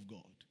love of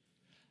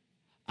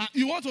God.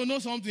 You want to know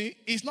something?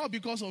 It's not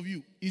because of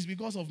you. It's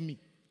because of me.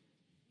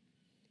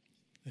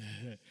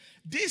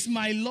 This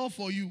my love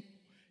for you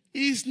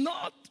is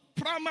not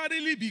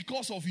primarily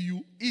because of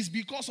you, it's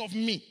because of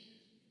me.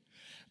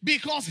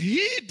 Because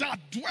he that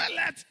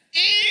dwelleth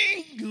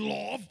in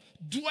love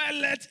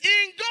dwelleth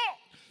in God.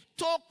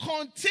 To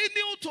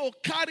continue to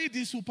carry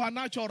the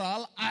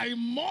supernatural, I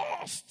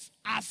must,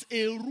 as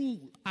a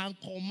rule and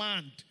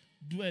command,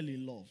 dwell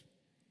in love.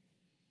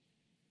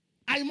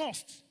 I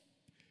must.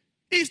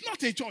 It's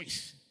not a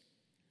choice.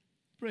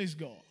 Praise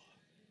God.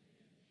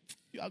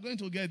 You are going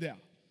to get there.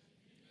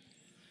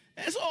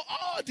 And so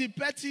all the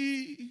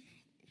petty,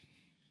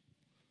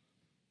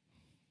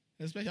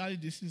 especially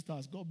the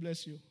sisters, God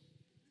bless you.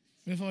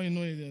 Before you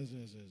know it,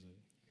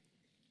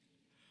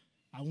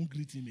 I won't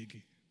greet him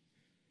again.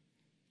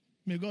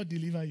 May God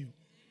deliver you.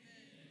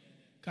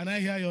 Can I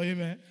hear your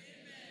amen?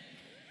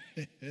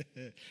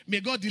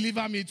 May God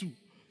deliver me too.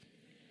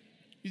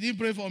 You didn't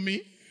pray for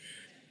me?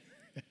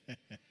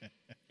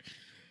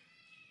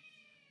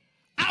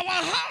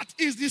 Our heart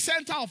is the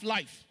center of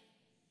life.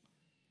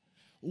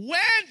 When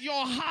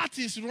your heart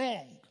is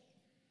wrong,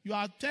 you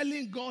are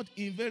telling God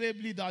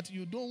invariably that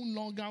you no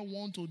longer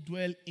want to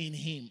dwell in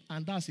him,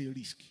 and that's a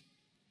risk.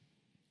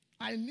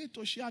 I need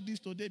to share this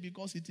today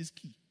because it is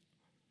key.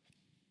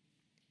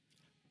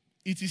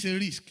 It is a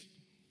risk.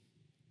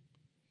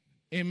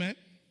 Amen.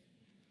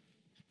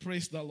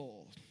 Praise the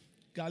Lord.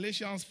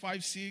 Galatians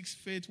 5:6,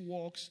 faith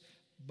works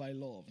by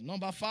love.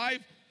 Number 5,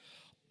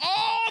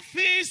 all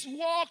things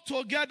work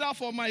together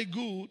for my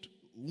good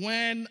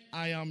when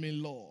I am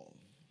in love.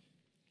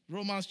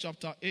 Romans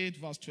chapter 8,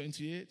 verse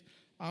 28.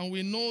 And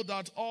we know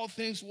that all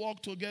things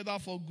work together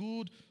for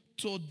good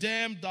to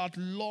them that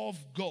love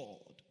God.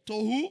 To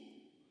who?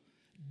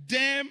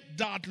 Them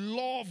that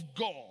love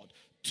God.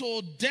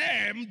 To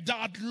them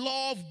that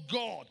love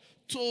God.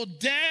 To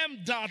them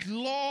that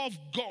love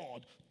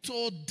God.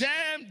 To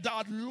them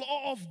that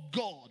love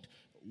God.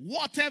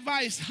 Whatever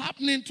is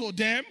happening to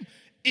them,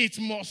 it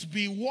must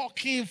be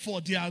working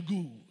for their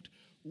good.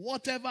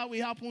 Whatever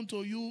will happen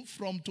to you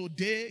from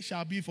today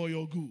shall be for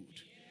your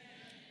good.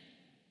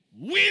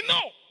 We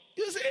know.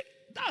 You see,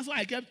 that's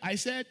why I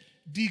said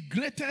the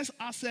greatest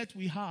asset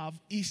we have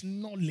is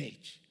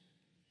knowledge.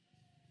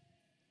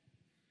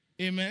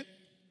 Amen.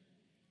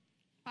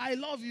 I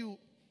love you,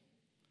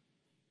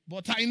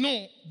 but I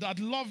know that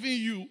loving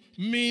you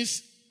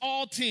means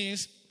all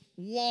things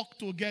work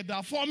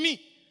together for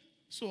me.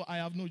 So I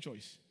have no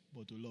choice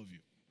but to love you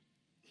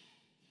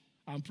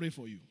and pray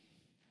for you.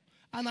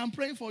 And I'm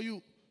praying for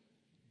you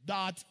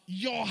that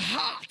your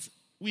heart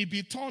will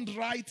be turned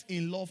right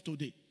in love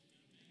today.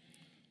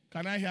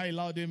 Can I hear a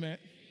loud amen?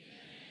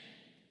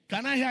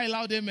 Can I hear a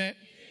loud amen?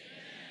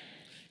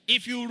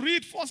 If you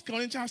read 1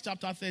 Corinthians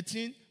chapter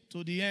 13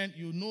 to the end,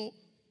 you know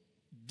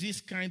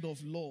this kind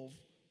of love,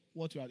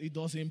 what you are. It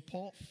doesn't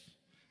puff,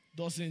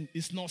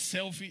 it's not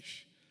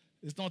selfish.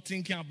 It's not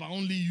thinking about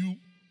only you,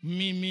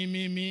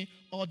 me.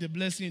 All the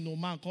blessing, no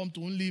man come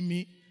to only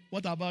me.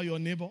 What about your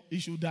neighbor? He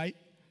should die.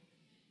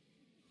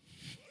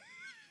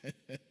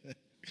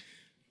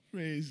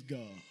 Praise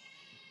God.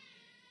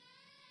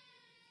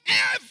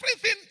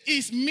 Everything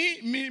is me.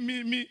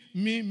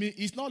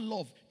 It's not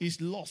love. It's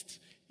lust.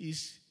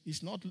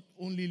 It's not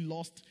only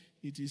lust.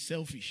 It is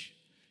selfish.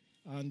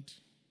 And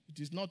it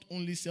is not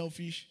only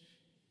selfish.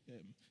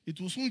 It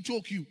will soon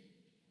choke you.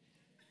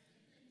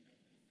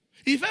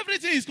 If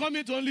everything is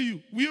coming to only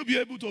you, will you be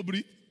able to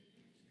breathe?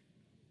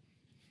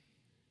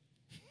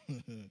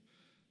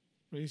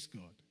 Praise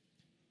God.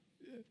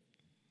 Yeah.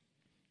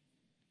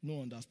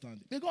 No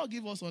understanding. May God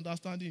give us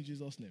understanding in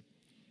Jesus' name.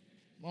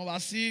 Number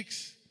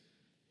 6.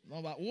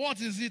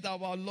 What is it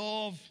about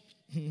love?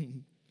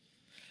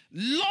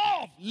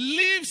 Love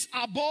lives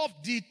above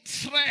the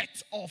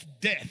threat of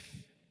death.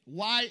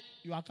 Why?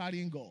 You are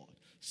carrying God.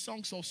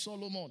 Songs of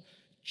Solomon,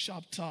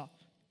 chapter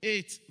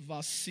 8,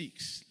 verse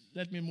 6.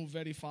 Let me move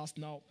very fast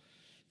now.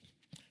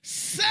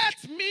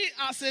 Set me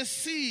as a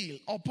seal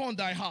upon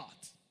thy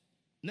heart.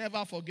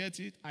 Never forget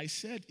it. I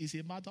said it's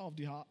a matter of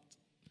the heart.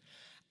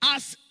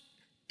 As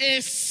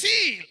a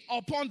seal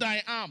upon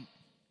thy arm.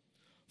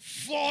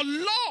 For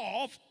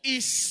love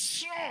is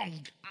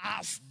strong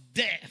as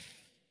death.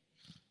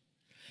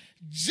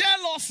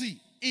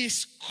 Jealousy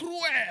is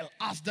cruel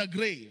as the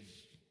grave.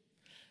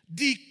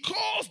 The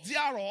coals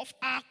thereof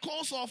are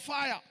coals of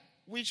fire,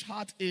 which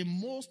hath a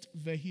most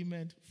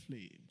vehement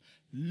flame.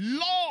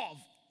 Love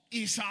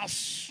is as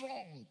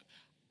strong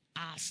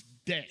as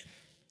death.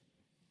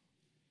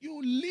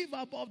 You live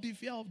above the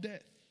fear of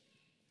death.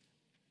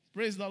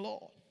 Praise the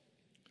Lord.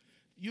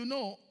 You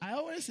know, I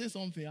always say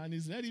something, and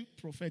it's very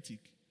prophetic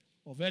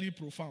or very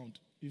profound,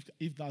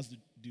 if that's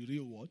the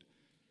real word,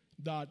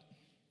 that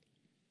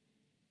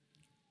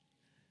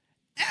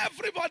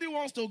everybody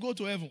wants to go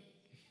to heaven,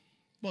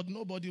 but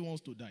nobody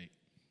wants to die.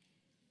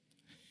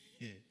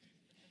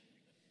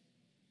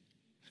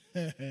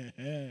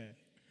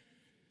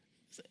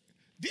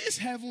 This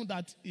heaven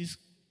that is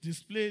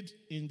displayed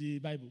in the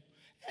Bible,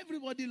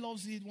 everybody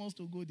loves it, wants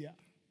to go there.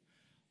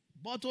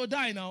 But to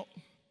die now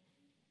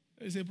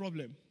is a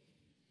problem.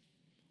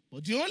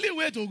 But the only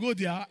way to go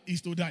there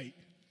is to die.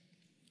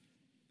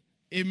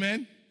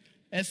 Amen.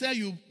 Except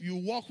you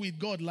walk with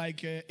God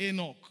like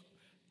Enoch,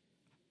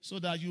 so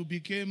that you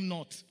became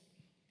not.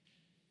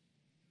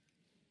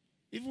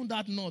 Even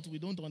that not, we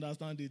don't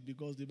understand it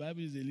because the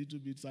Bible is a little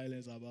bit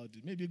silent about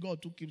it. Maybe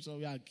God took him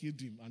somewhere and killed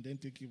him and then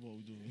take him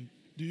out.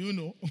 Do you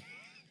know?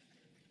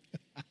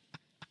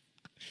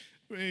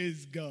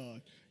 Praise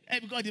God.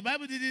 Because the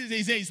Bible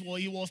didn't say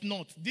he was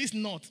not. This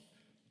not.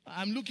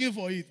 I'm looking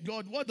for it.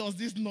 God, what does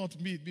this not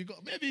mean?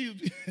 Because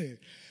maybe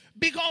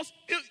because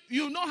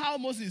you know how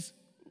Moses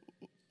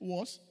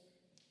was.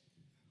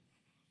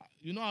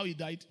 You know how he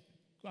died.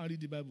 Go and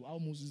read the Bible. How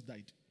Moses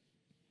died.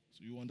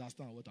 So you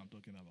understand what I'm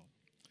talking about.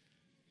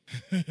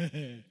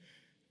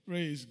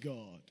 Praise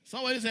God.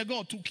 Somebody said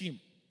God took him.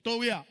 To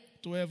where?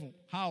 To heaven.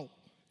 How?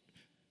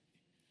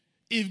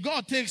 If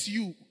God takes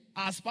you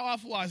as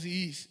powerful as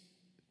he is,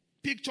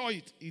 picture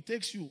it. He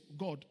takes you,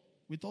 God,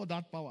 with all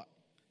that power.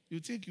 You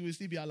think you will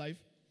still be alive?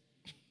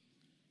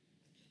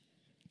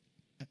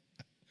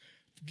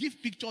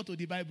 Give picture to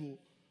the Bible.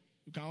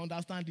 You can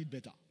understand it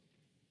better.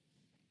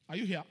 Are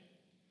you here?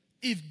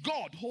 If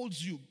God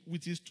holds you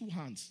with his two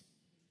hands,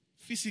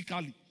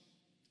 physically,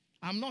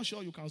 I'm not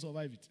sure you can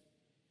survive it.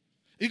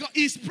 Because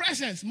his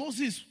presence,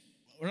 Moses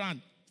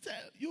ran.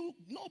 Said,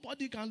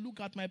 nobody can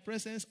look at my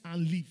presence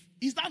and live.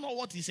 Is that not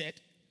what he said?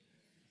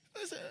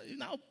 He said, he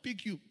now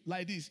pick you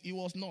like this. He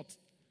was not.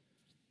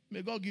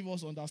 May God give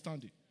us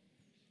understanding.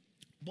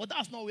 But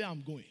that's not where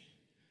I'm going.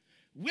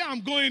 Where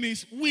I'm going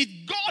is, with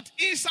God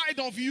inside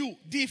of you,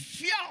 the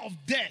fear of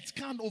death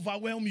can't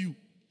overwhelm you.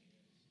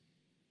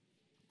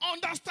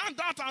 Understand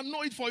that and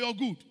know it for your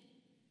good.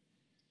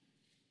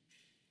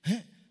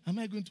 Am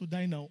I going to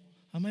die now?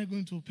 Am I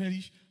going to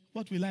perish?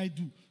 What will I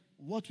do?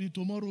 What will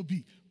tomorrow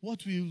be?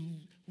 What will?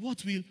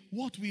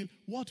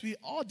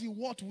 All the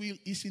what will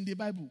is in the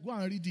Bible. Go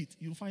and read it.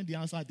 You'll find the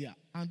answer there.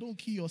 And don't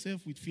kill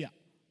yourself with fear.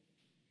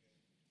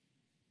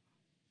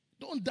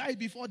 Don't die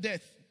before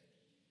death.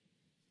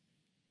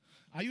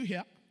 Are you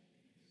here?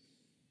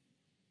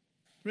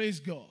 Praise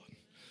God.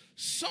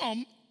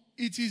 Some,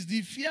 it is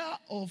the fear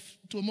of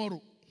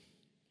tomorrow.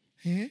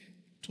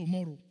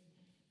 Tomorrow.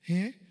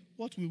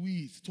 What will we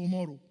eat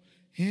tomorrow?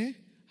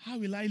 How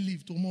will I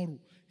live tomorrow?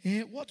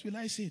 What will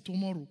I say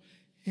tomorrow?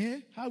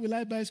 How will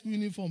I buy school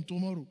uniform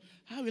tomorrow?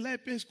 How will I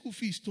pay school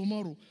fees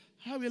tomorrow?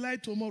 How will I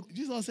tomorrow?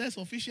 Jesus says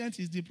sufficient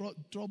is the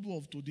trouble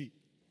of today.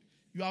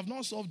 You have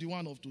not solved the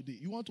one of today.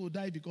 You want to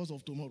die because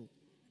of tomorrow.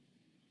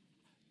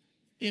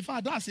 In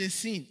fact, that's a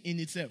sin in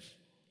itself.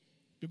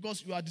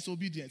 Because you are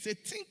disobedient. Say,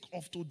 think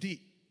of today.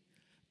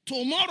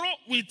 Tomorrow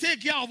will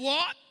take care of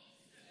what?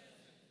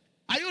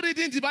 Are you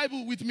reading the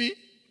Bible with me?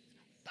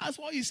 That's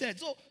what he said.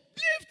 So,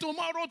 leave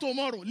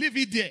tomorrow. Leave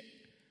it there.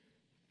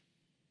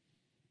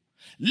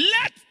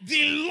 Let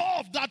the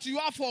love that you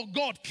have for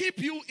God keep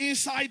you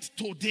inside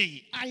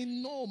today. I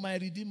know my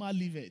Redeemer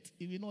liveth.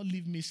 He will not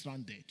leave me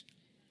stranded.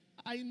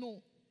 I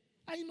know.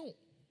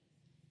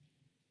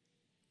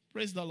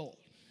 Praise the Lord.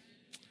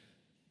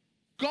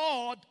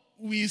 God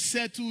will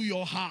settle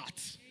your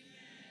heart.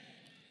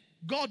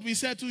 God will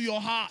settle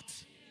your heart.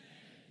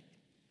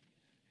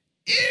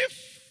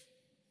 If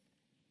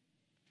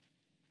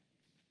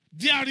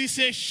there is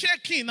a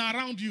shaking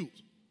around you,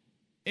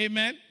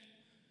 amen,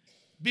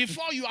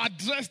 before you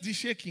address the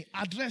shaking,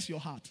 address your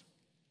heart.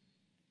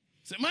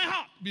 Say, my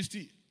heart, be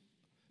still.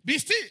 Be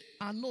still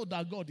and know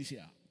that God is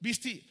here. Be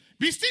still.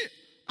 Be still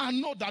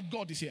and know that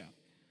God is here.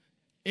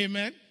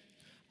 Amen.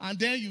 And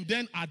then you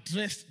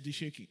address the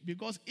shaking.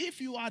 Because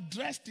if you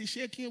address the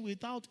shaking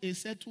without a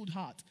settled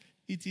heart,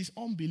 it is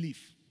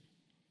unbelief.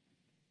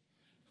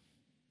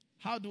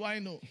 How do I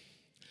know?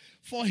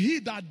 For he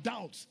that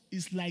doubts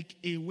is like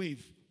a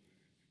wave.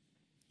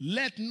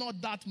 Let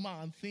not that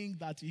man think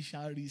that he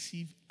shall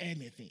receive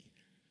anything.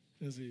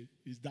 You see,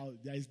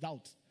 there is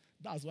doubt.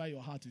 That's why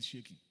your heart is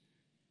shaking.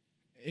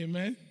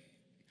 Amen.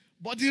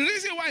 But the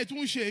reason why it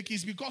won't shake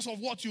is because of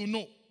what you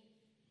know.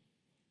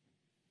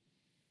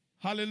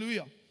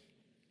 Hallelujah.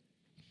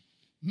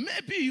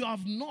 Maybe you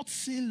have not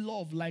seen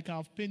love like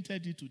I've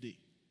painted it today.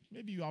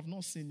 Maybe you have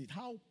not seen it.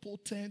 How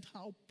potent,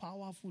 how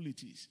powerful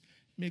it is.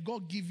 May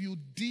God give you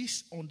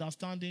this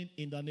understanding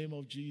in the name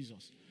of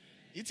Jesus.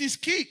 It is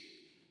key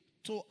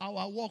to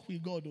our walk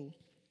with God, though.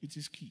 It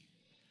is key.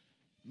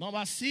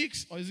 Number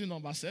 6, or is it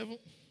number 7?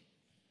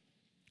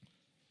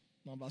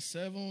 Number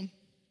 7.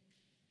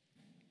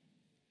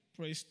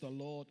 Praise the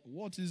Lord.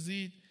 What is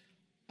it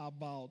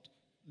about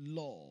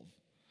love?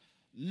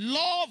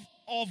 Love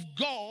of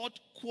God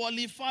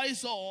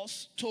qualifies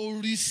us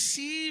to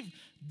receive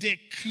the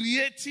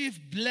creative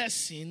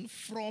blessing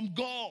from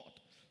God.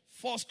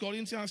 1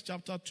 Corinthians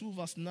chapter 2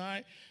 verse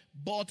 9.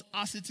 But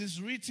as it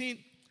is written,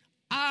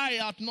 eye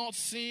hath not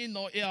seen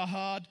nor ear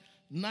heard,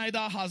 neither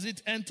has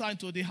it entered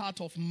into the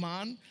heart of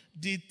man,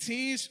 the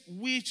things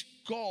which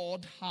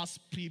God has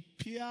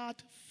prepared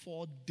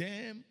for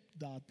them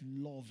that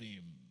love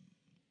him.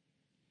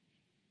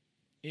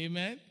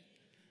 Amen.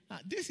 Now,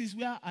 this is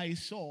where I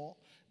saw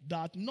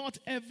that not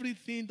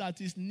everything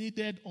that is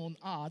needed on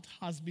earth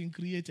has been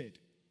created.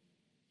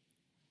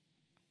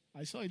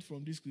 I saw it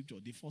from this scripture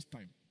the first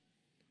time.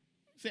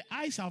 Say,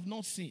 eyes have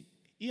not seen,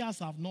 ears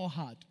have not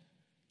heard.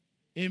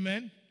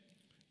 Amen.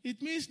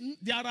 It means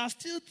there are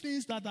still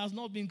things that has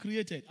not been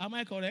created. Am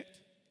I correct?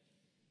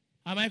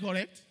 Am I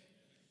correct?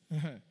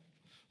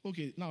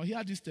 Okay, now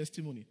hear this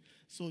testimony.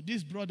 So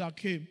this brother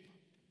came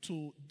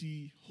to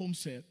the home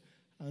cell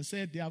and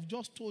said they have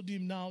just told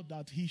him now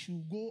that he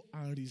should go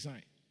and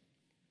resign.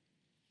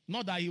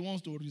 Not that he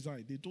wants to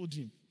resign. They told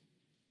him.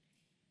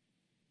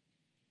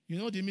 You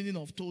know the meaning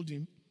of told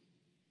him?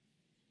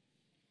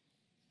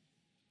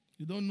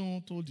 You don't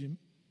know told him?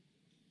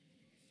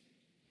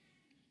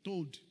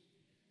 Told.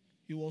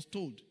 He was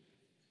told.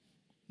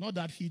 Not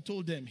that he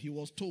told them. He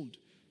was told.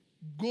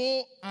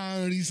 Go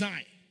and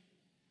resign.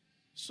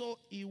 So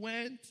he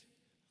went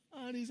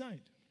and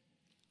resigned.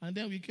 And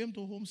then we came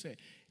to home cell.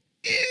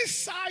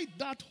 Inside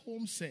that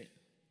home cell,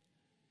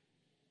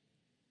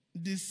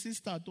 the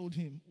sister told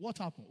him, what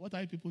happened? What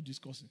are you people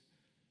discussing?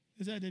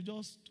 He said, they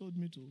just told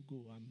me to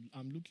go.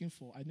 I'm looking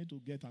for, I need to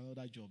get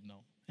another job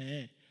now.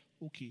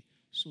 Okay.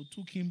 So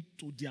took him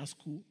to their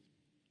school.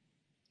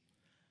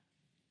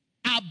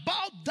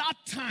 About that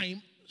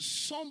time,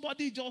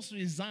 somebody just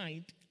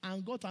resigned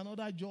and got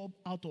another job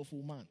out of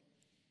Oman.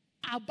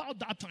 About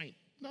that time.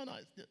 No,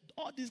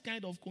 all these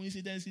kind of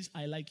coincidences,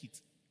 I like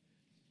it.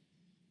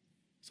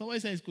 Somebody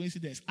says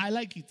coincidence. I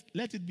like it.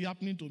 Let it be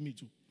happening to me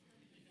too.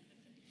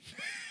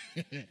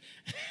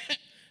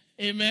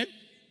 Amen.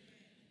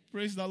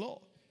 Praise the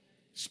Lord.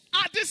 So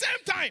at the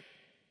same time,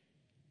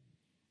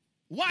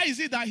 why is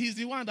it that he's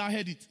the one that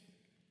had it?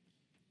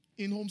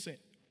 In home set.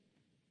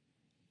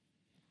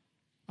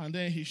 And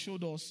then he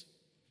showed us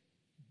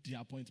the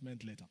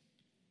appointment letter.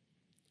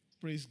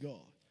 Praise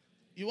God.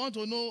 You want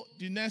to know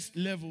the next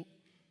level?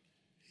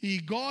 He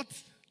got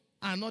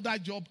another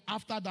job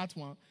after that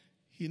one.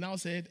 He now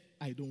said,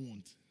 I don't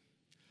want.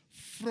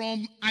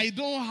 From I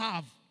don't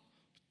have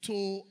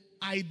to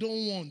I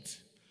don't want.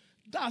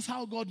 That's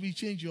how God will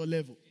change your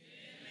level.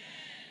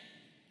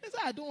 Amen. He said,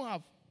 I don't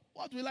have.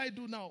 What will I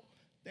do now?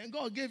 Then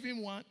God gave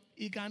him one.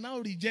 He can now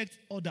reject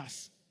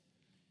others.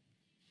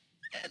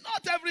 And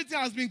not everything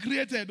has been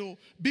created, though.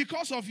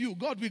 Because of you,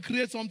 God will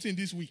create something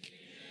this week.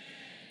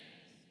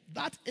 Amen.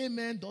 That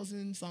amen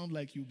doesn't sound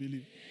like you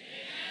believe.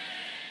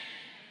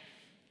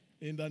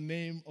 Amen. In the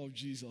name of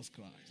Jesus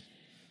Christ.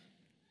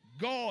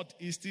 God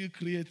is still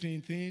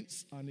creating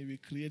things, and he will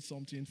create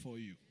something for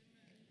you.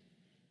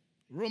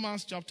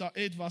 Romans chapter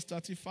 8 verse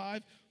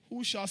 35.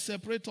 Who shall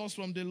separate us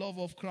from the love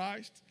of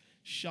Christ?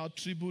 Shall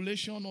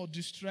tribulation or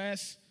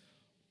distress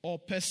or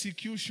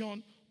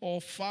persecution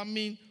or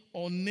famine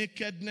or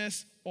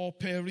nakedness or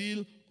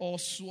peril or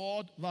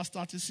sword? Verse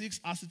 36.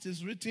 As it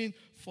is written,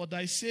 for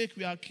thy sake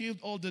we are killed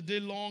all the day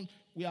long.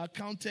 We are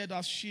counted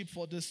as sheep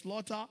for the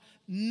slaughter.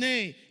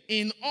 Nay,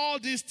 in all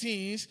these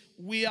things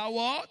we are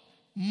what?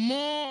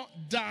 More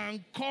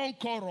than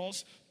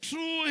conquerors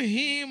through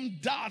him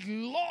that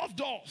loved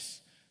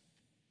us.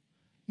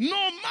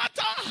 No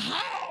matter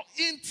how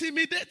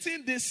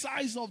intimidating the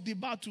size of the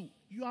battle,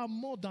 you are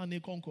more than a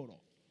conqueror.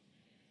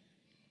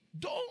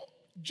 Don't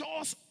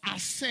just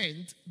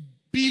assent,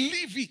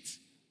 believe it.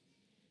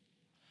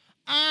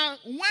 And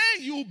when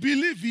you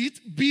believe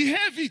it,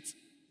 behave it.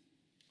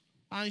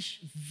 And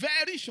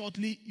very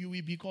shortly, you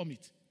will become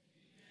it.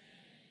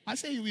 I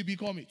say you will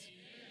become it.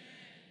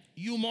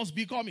 You must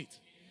become it.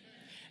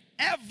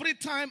 Every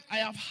time I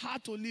have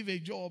had to leave a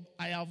job,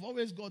 I have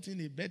always gotten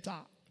a better,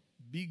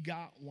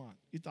 bigger one.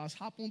 It has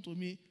happened to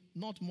me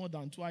not more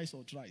than twice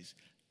or thrice.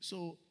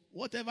 So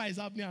whatever is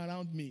happening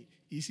around me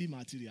is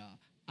immaterial.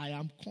 I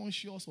am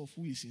conscious of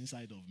who is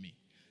inside of me.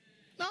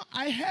 Now,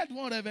 I heard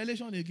one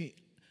revelation again.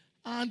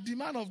 And the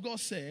man of God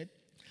said,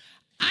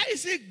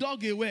 Isaac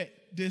dug away,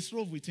 they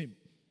strove with him.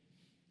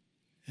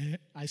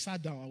 I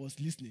sat down, I was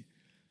listening.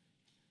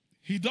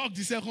 He dug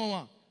the second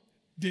one,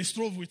 they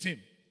strove with him.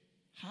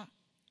 Huh?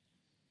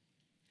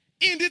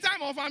 In the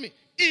time of famine,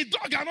 he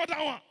dug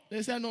another one.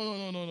 They said,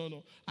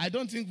 no. I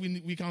don't think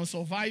we can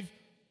survive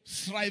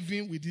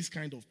striving with this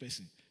kind of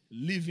person.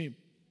 Leave him.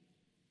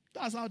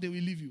 That's how they will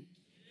leave you.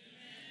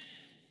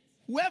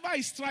 Whoever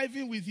is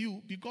striving with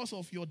you because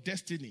of your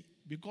destiny,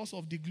 because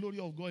of the glory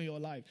of God in your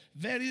life,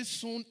 very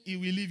soon he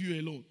will leave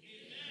you alone.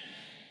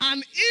 Amen.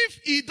 And if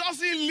he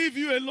doesn't leave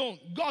you alone,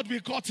 God will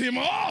cut him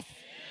off.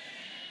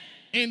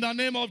 Amen. In the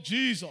name of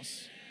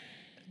Jesus.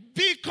 Amen.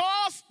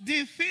 Because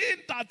the thing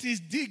that is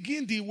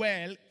digging the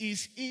well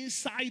is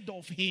inside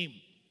of him.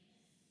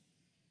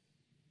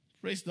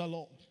 Praise the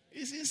Lord.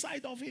 It's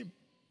inside of him.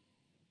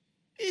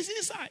 It's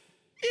inside.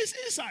 It's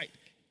inside.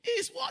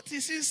 It's what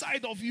is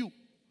inside of you.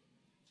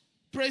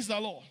 Praise the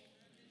Lord.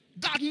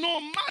 That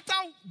no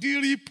matter the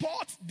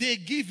report they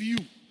give you,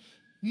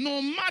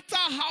 no matter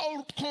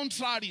how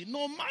contrary,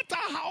 no matter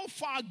how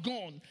far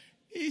gone,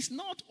 it's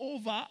not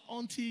over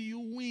until you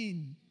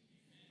win.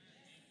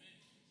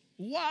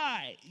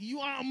 Why? You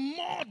are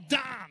more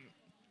than.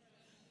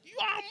 You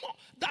are more.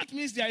 That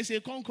means there is a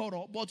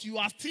conqueror, but you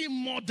are still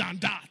more than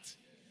that.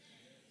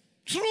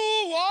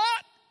 Through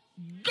what?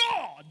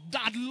 God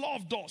that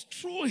loved us.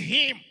 Through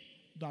him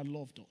that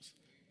loved us.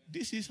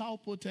 This is how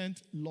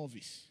potent love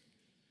is.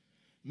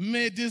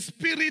 May the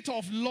spirit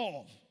of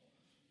love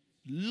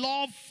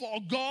for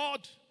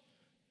God,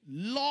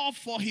 love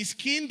for his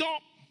kingdom,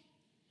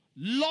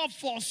 love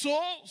for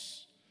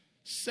souls,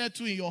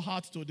 settle in your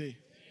heart today.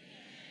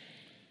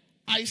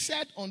 I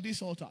said on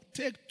this altar,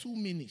 take 2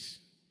 minutes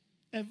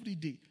every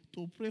day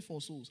to pray for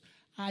souls.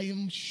 I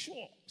am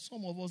sure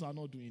some of us are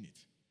not doing it.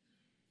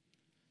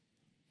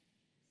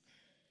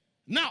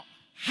 Now,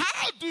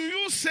 how do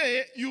you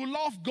say you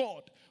love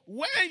God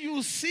when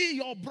you see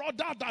your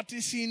brother that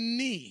is in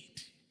need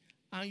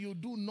and you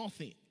do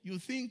nothing? You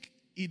think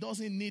he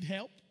doesn't need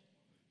help?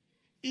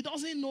 He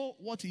doesn't know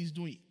what he's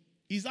doing.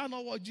 Is that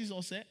not what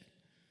Jesus said?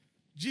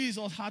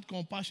 Jesus had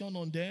compassion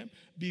on them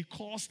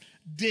because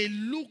they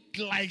looked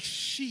like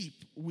sheep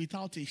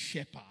without a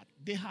shepherd.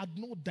 They had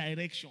no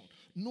direction,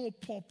 no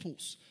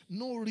purpose,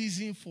 no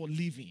reason for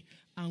living,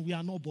 and we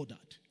are not bothered.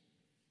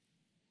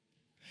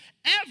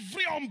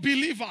 Every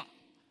unbeliever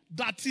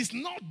that is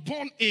not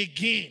born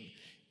again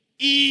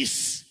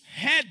is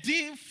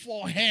heading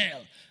for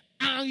hell,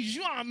 and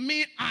you and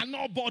me are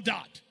not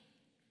bothered.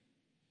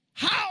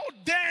 How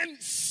then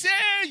say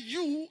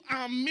you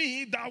and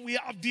me that we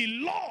have the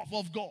love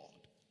of God?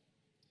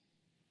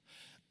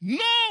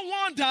 No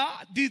wonder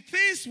the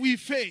things we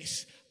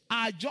face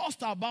are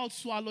just about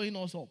swallowing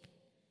us up.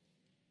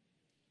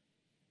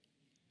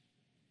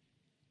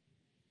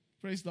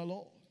 Praise the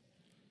Lord.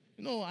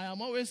 You know, I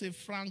am always a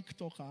frank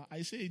talker.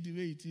 I say it the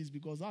way it is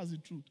because that's the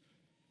truth.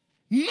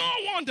 No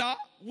wonder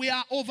we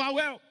are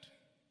overwhelmed.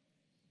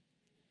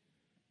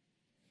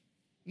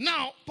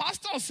 Now,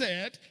 Pastor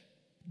said,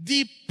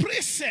 the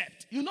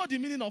precept, you know the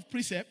meaning of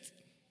precept?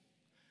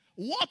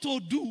 What to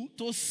do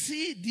to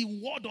see the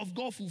word of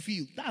God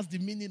fulfilled. That's the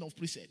meaning of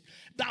precept.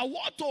 That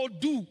what to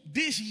do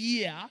this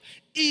year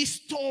is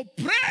to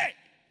pray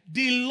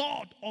the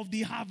Lord of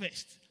the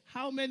harvest.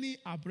 How many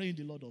are praying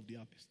the Lord of the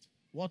harvest?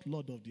 What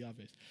Lord of the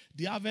harvest?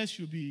 The harvest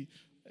should be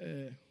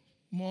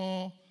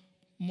more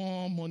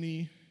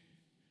money,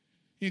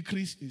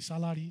 increase in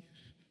salary.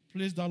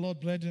 Praise the Lord,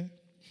 brethren.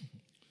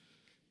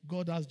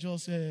 God has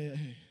just,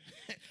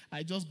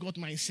 I just got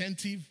my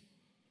incentive.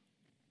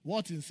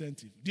 What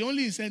incentive? The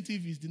only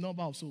incentive is the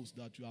number of souls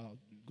that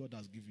God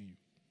has given you.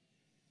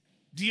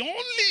 The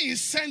only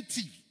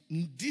incentive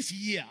in this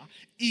year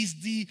is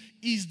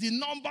the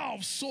number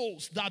of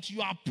souls that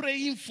you are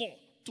praying for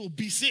to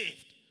be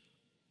saved.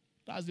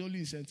 That's the only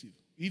incentive.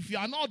 If you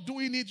are not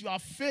doing it, you are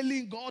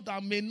failing God,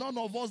 and may none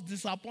of us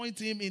disappoint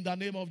him in the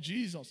name of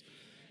Jesus.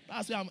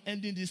 That's why I'm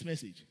ending this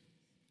message.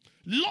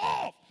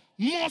 Love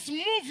must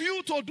move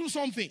you to do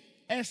something,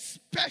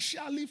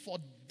 especially for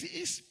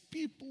these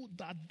people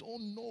that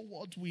don't know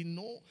what we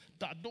know,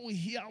 that don't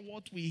hear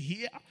what we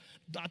hear,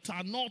 that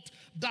are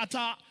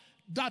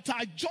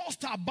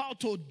just about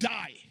to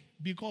die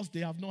because they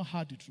have not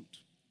heard the truth.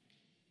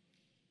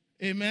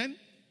 Amen.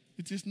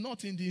 It is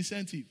not in the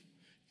incentive.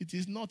 It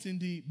is not in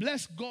the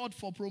bless God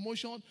for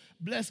promotion,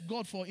 bless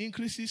God for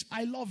increases.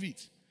 I love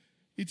it.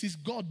 It is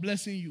God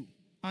blessing you,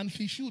 and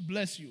he should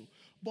bless you.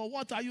 But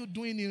what are you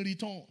doing in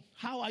return?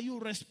 How are you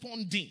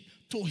responding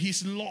to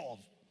his love?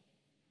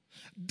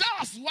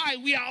 That's why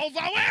we are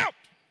overwhelmed.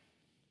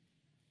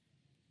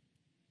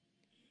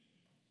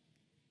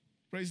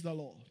 Praise the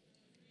Lord.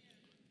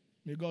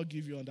 May God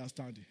give you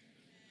understanding.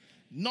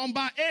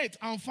 Number 8,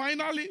 and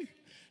finally,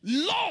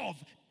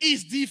 love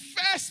is the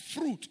first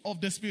fruit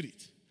of the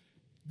Spirit.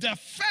 The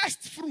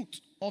first fruit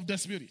of the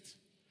Spirit.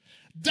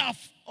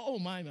 Oh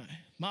my.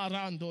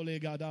 Marando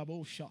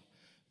legadabosha.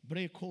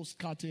 Brekos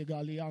kate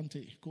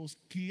galiante. Kos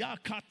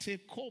kiakate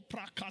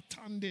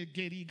koprakatande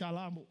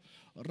gerigalamo.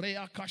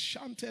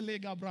 Reakashante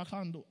lega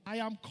brakando. I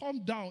am come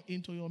down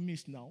into your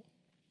midst now.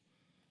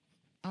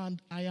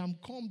 And I am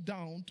come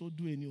down to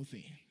do a new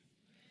thing,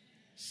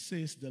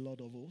 says the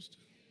Lord of hosts.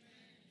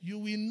 You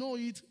will know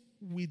it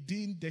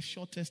within the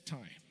shortest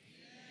time.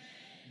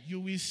 You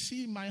will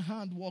see my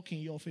hand work in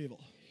your favor.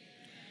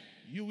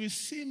 You will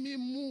see me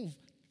move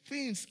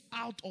things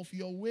out of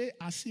your way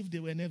as if they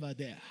were never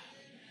there.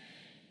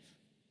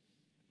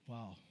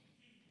 Wow.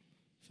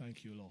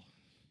 Thank you, Lord.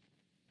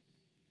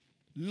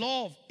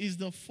 Love is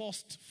the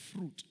first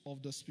fruit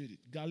of the Spirit.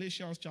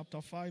 Galatians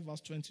chapter 5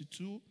 verse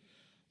 22.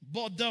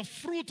 But the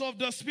fruit of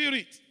the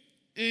Spirit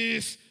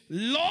is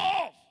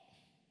love.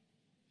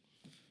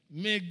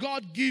 May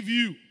God give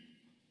you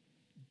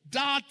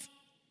that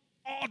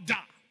order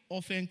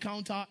of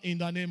encounter in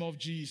the name of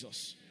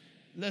Jesus.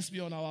 Let's be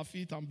on our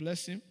feet and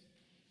bless him.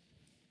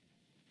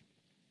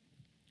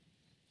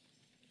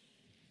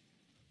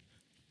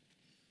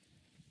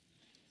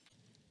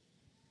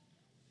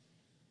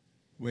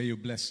 Were you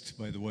blessed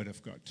by the word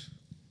of God?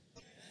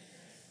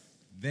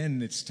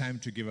 Then it's time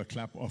to give a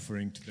clap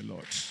offering to the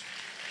Lord.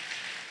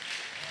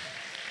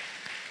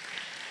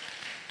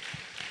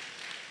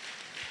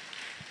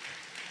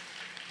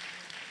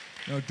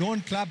 Now,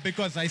 don't clap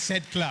because I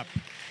said clap.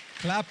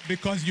 Clap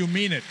because you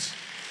mean it.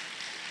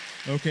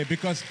 Okay,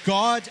 because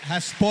God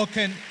has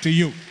spoken to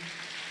you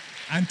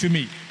and to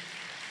me.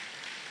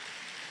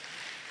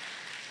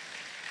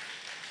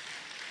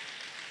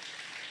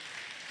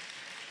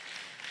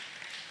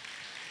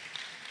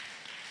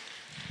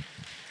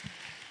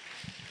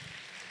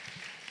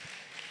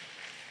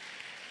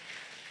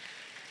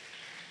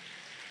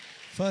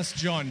 1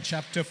 John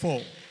chapter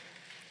 4.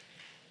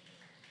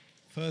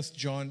 1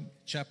 John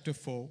chapter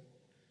 4,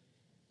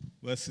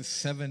 verses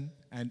 7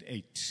 and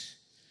 8.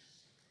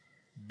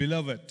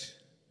 Beloved,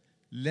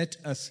 let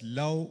us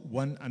love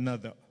one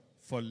another,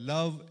 for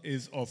love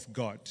is of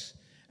God,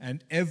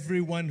 and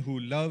everyone who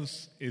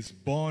loves is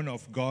born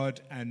of God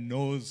and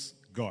knows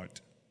God.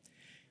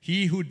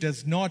 He who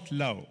does not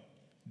love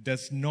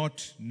does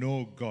not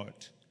know God,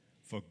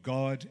 for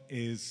God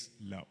is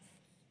love.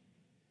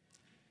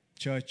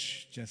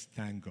 Church, just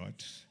thank God.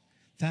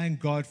 Thank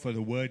God for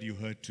the word you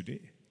heard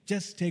today.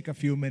 Just take a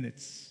few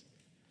minutes.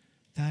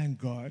 Thank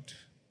God.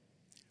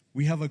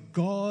 We have a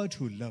God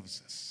who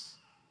loves us.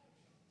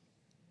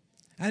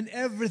 And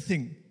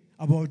everything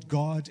about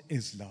God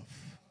is love.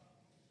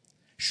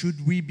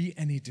 Should we be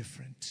any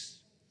different?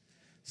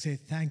 Say,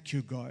 thank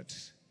you, God.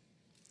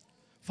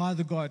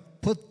 Father God,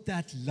 put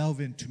that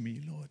love into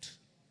me, Lord.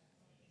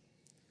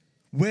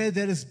 Where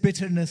there is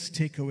bitterness,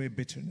 take away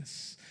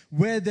bitterness.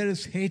 Where there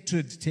is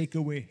hatred, take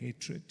away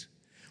hatred.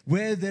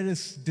 Where there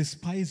is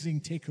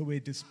despising, take away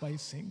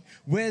despising.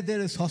 Where there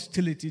is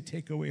hostility,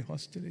 take away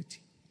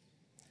hostility.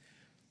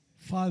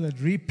 Father,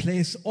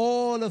 replace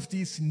all of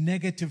these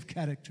negative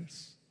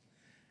characters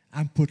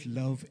and put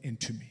love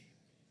into me.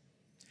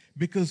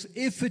 Because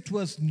if it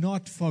was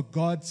not for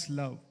God's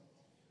love,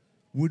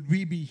 would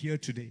we be here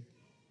today?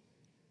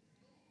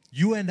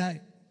 You and I,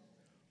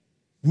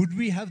 would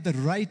we have the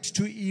right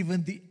to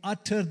even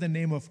utter the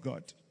name of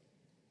God?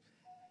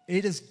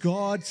 It is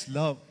God's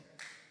love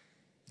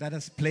that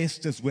has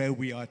placed us where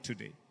we are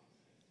today.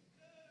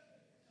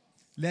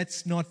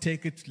 Let's not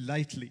take it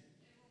lightly.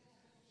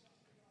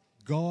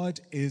 God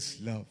is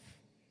love.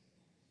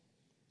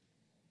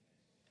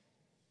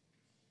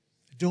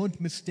 Don't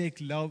mistake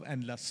love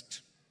and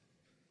lust.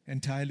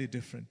 Entirely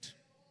different.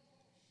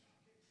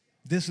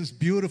 This is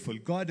beautiful.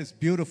 God is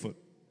beautiful.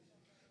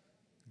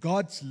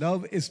 God's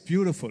love is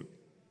beautiful.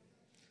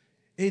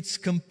 It's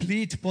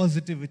complete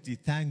positivity.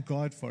 Thank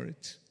God for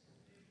it.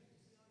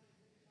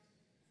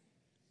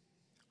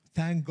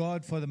 Thank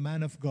God for the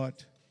man of God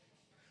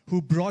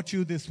who brought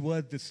you this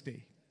word this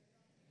day.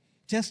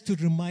 Just to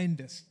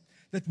remind us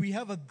that we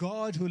have a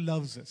God who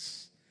loves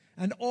us.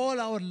 And all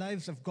our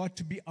lives have got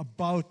to be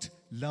about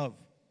love.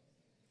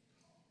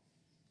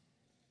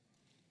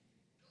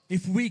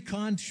 If we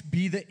can't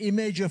be the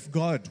image of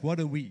God, what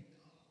are we?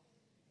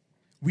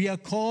 We are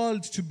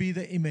called to be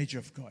the image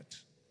of God.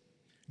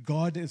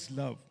 God is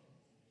love.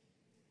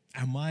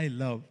 Am I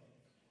love?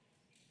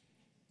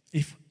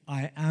 If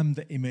I am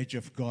the image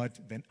of God,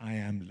 then I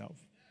am love.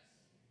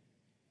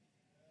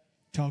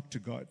 Talk to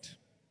God.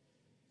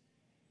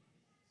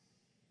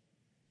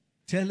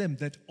 Tell Him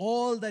that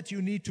all that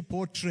you need to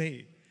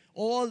portray,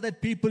 all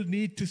that people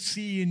need to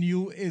see in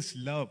you is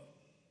love.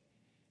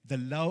 The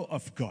love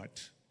of God.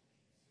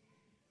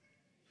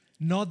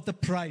 Not the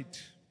pride,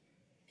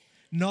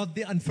 not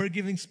the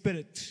unforgiving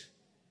spirit,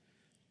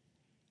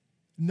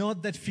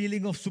 not that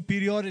feeling of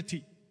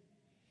superiority,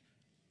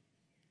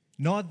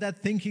 not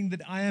that thinking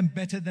that I am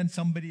better than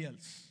somebody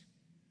else.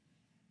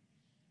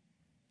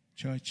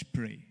 Church,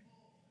 pray.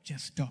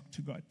 Just talk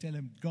to God. Tell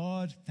Him,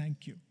 God,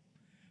 thank you.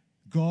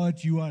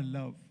 God, you are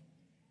love,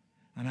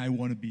 and I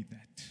want to be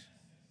that.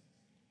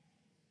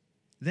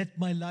 Let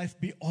my life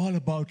be all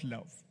about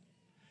love.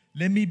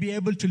 Let me be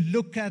able to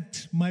look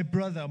at my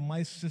brother,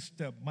 my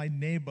sister, my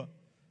neighbor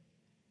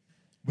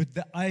with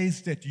the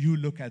eyes that you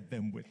look at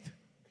them with.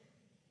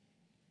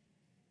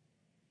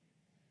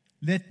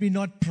 Let me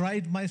not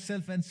pride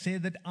myself and say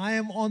that I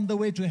am on the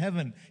way to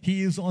heaven.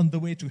 He is on the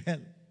way to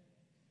hell.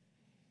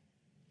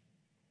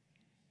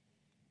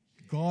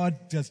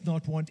 God does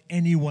not want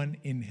anyone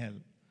in hell.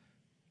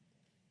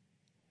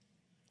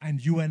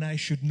 And you and I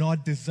should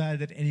not desire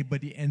that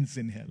anybody ends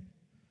in hell.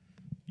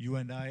 You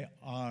and I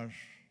are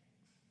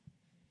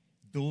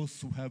those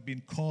who have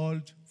been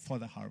called for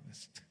the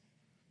harvest.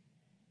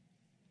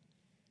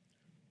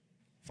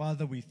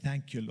 Father, we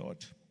thank you,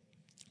 Lord.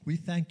 We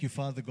thank you,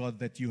 Father God,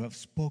 that you have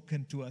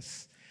spoken to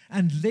us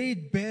and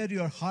laid bare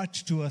your heart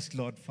to us,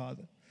 Lord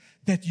Father,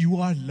 that you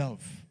are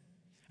love.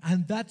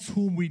 And that's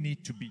whom we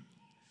need to be.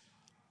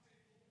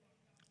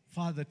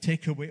 Father,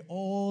 take away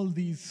all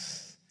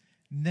these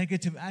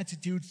negative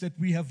attitudes that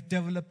we have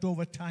developed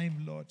over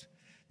time, Lord.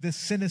 This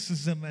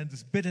cynicism and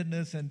this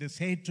bitterness and this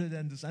hatred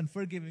and this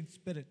unforgiving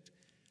spirit.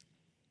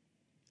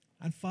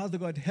 And Father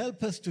God,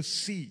 help us to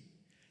see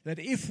that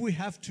if we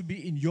have to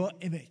be in your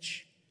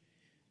image,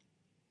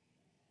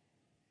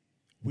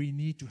 we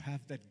need to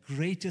have that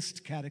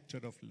greatest character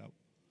of love.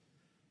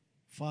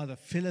 Father,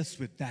 fill us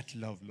with that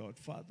love, Lord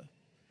Father.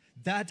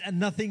 That and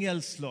nothing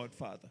else, Lord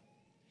Father.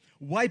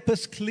 Wipe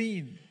us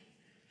clean.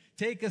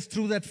 Take us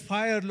through that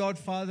fire, Lord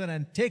Father,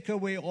 and take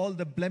away all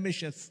the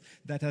blemishes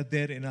that are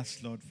there in us,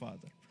 Lord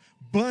Father.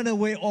 Burn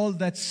away all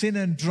that sin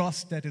and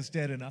dross that is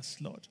there in us,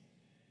 Lord.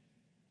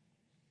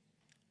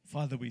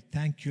 Father, we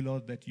thank you,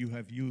 Lord, that you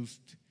have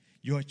used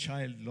your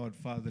child, Lord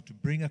Father, to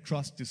bring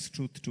across this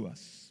truth to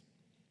us.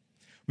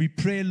 We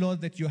pray,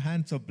 Lord, that your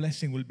hands of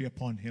blessing will be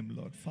upon him,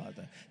 Lord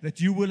Father, that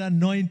you will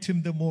anoint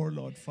him the more,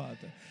 Lord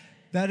Father,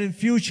 that in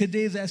future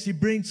days, as he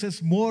brings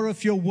us more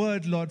of your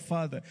word, Lord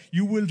Father,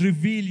 you will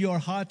reveal your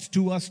heart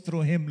to us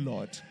through him,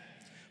 Lord.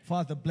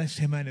 Father, bless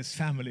him and his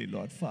family,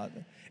 Lord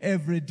Father.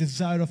 Every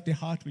desire of the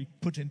heart we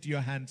put into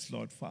your hands,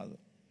 Lord Father.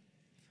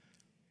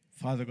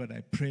 Father God,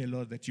 I pray,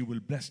 Lord, that you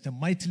will bless them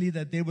mightily,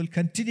 that they will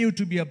continue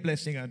to be a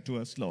blessing unto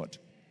us, Lord.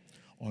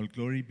 All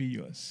glory be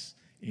yours.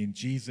 In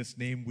Jesus'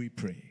 name we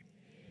pray.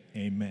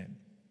 Amen.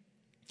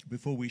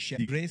 Before we share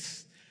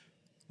grace,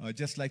 I'd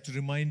just like to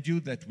remind you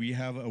that we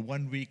have a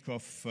 1 week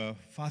of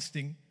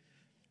fasting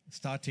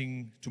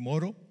starting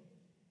tomorrow.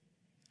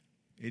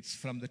 It's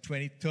from the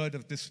 23rd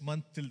of this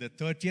month till the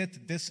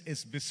 30th. This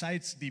is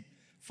besides the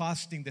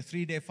fasting, the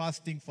 3-day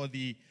fasting for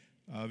the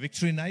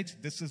Victory Night.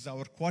 This is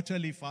our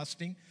quarterly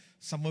fasting.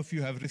 Some of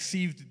you have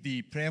received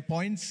the prayer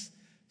points,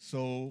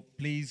 so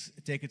please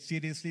take it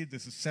seriously.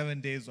 This is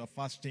 7 days of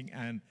fasting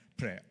and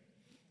prayer.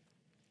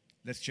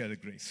 Let's share the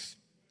grace.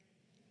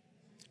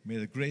 May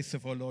the grace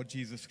of our Lord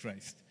Jesus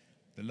Christ,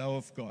 the love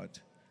of God,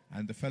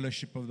 and the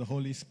fellowship of the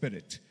Holy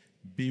Spirit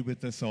be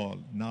with us all,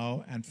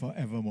 now and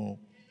forevermore.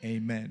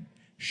 Amen.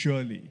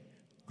 Surely,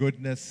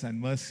 goodness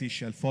and mercy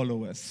shall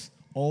follow us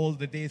all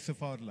the days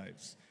of our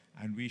lives,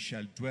 and we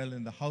shall dwell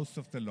in the house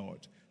of the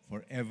Lord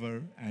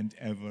forever and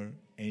ever.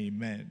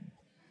 Amen.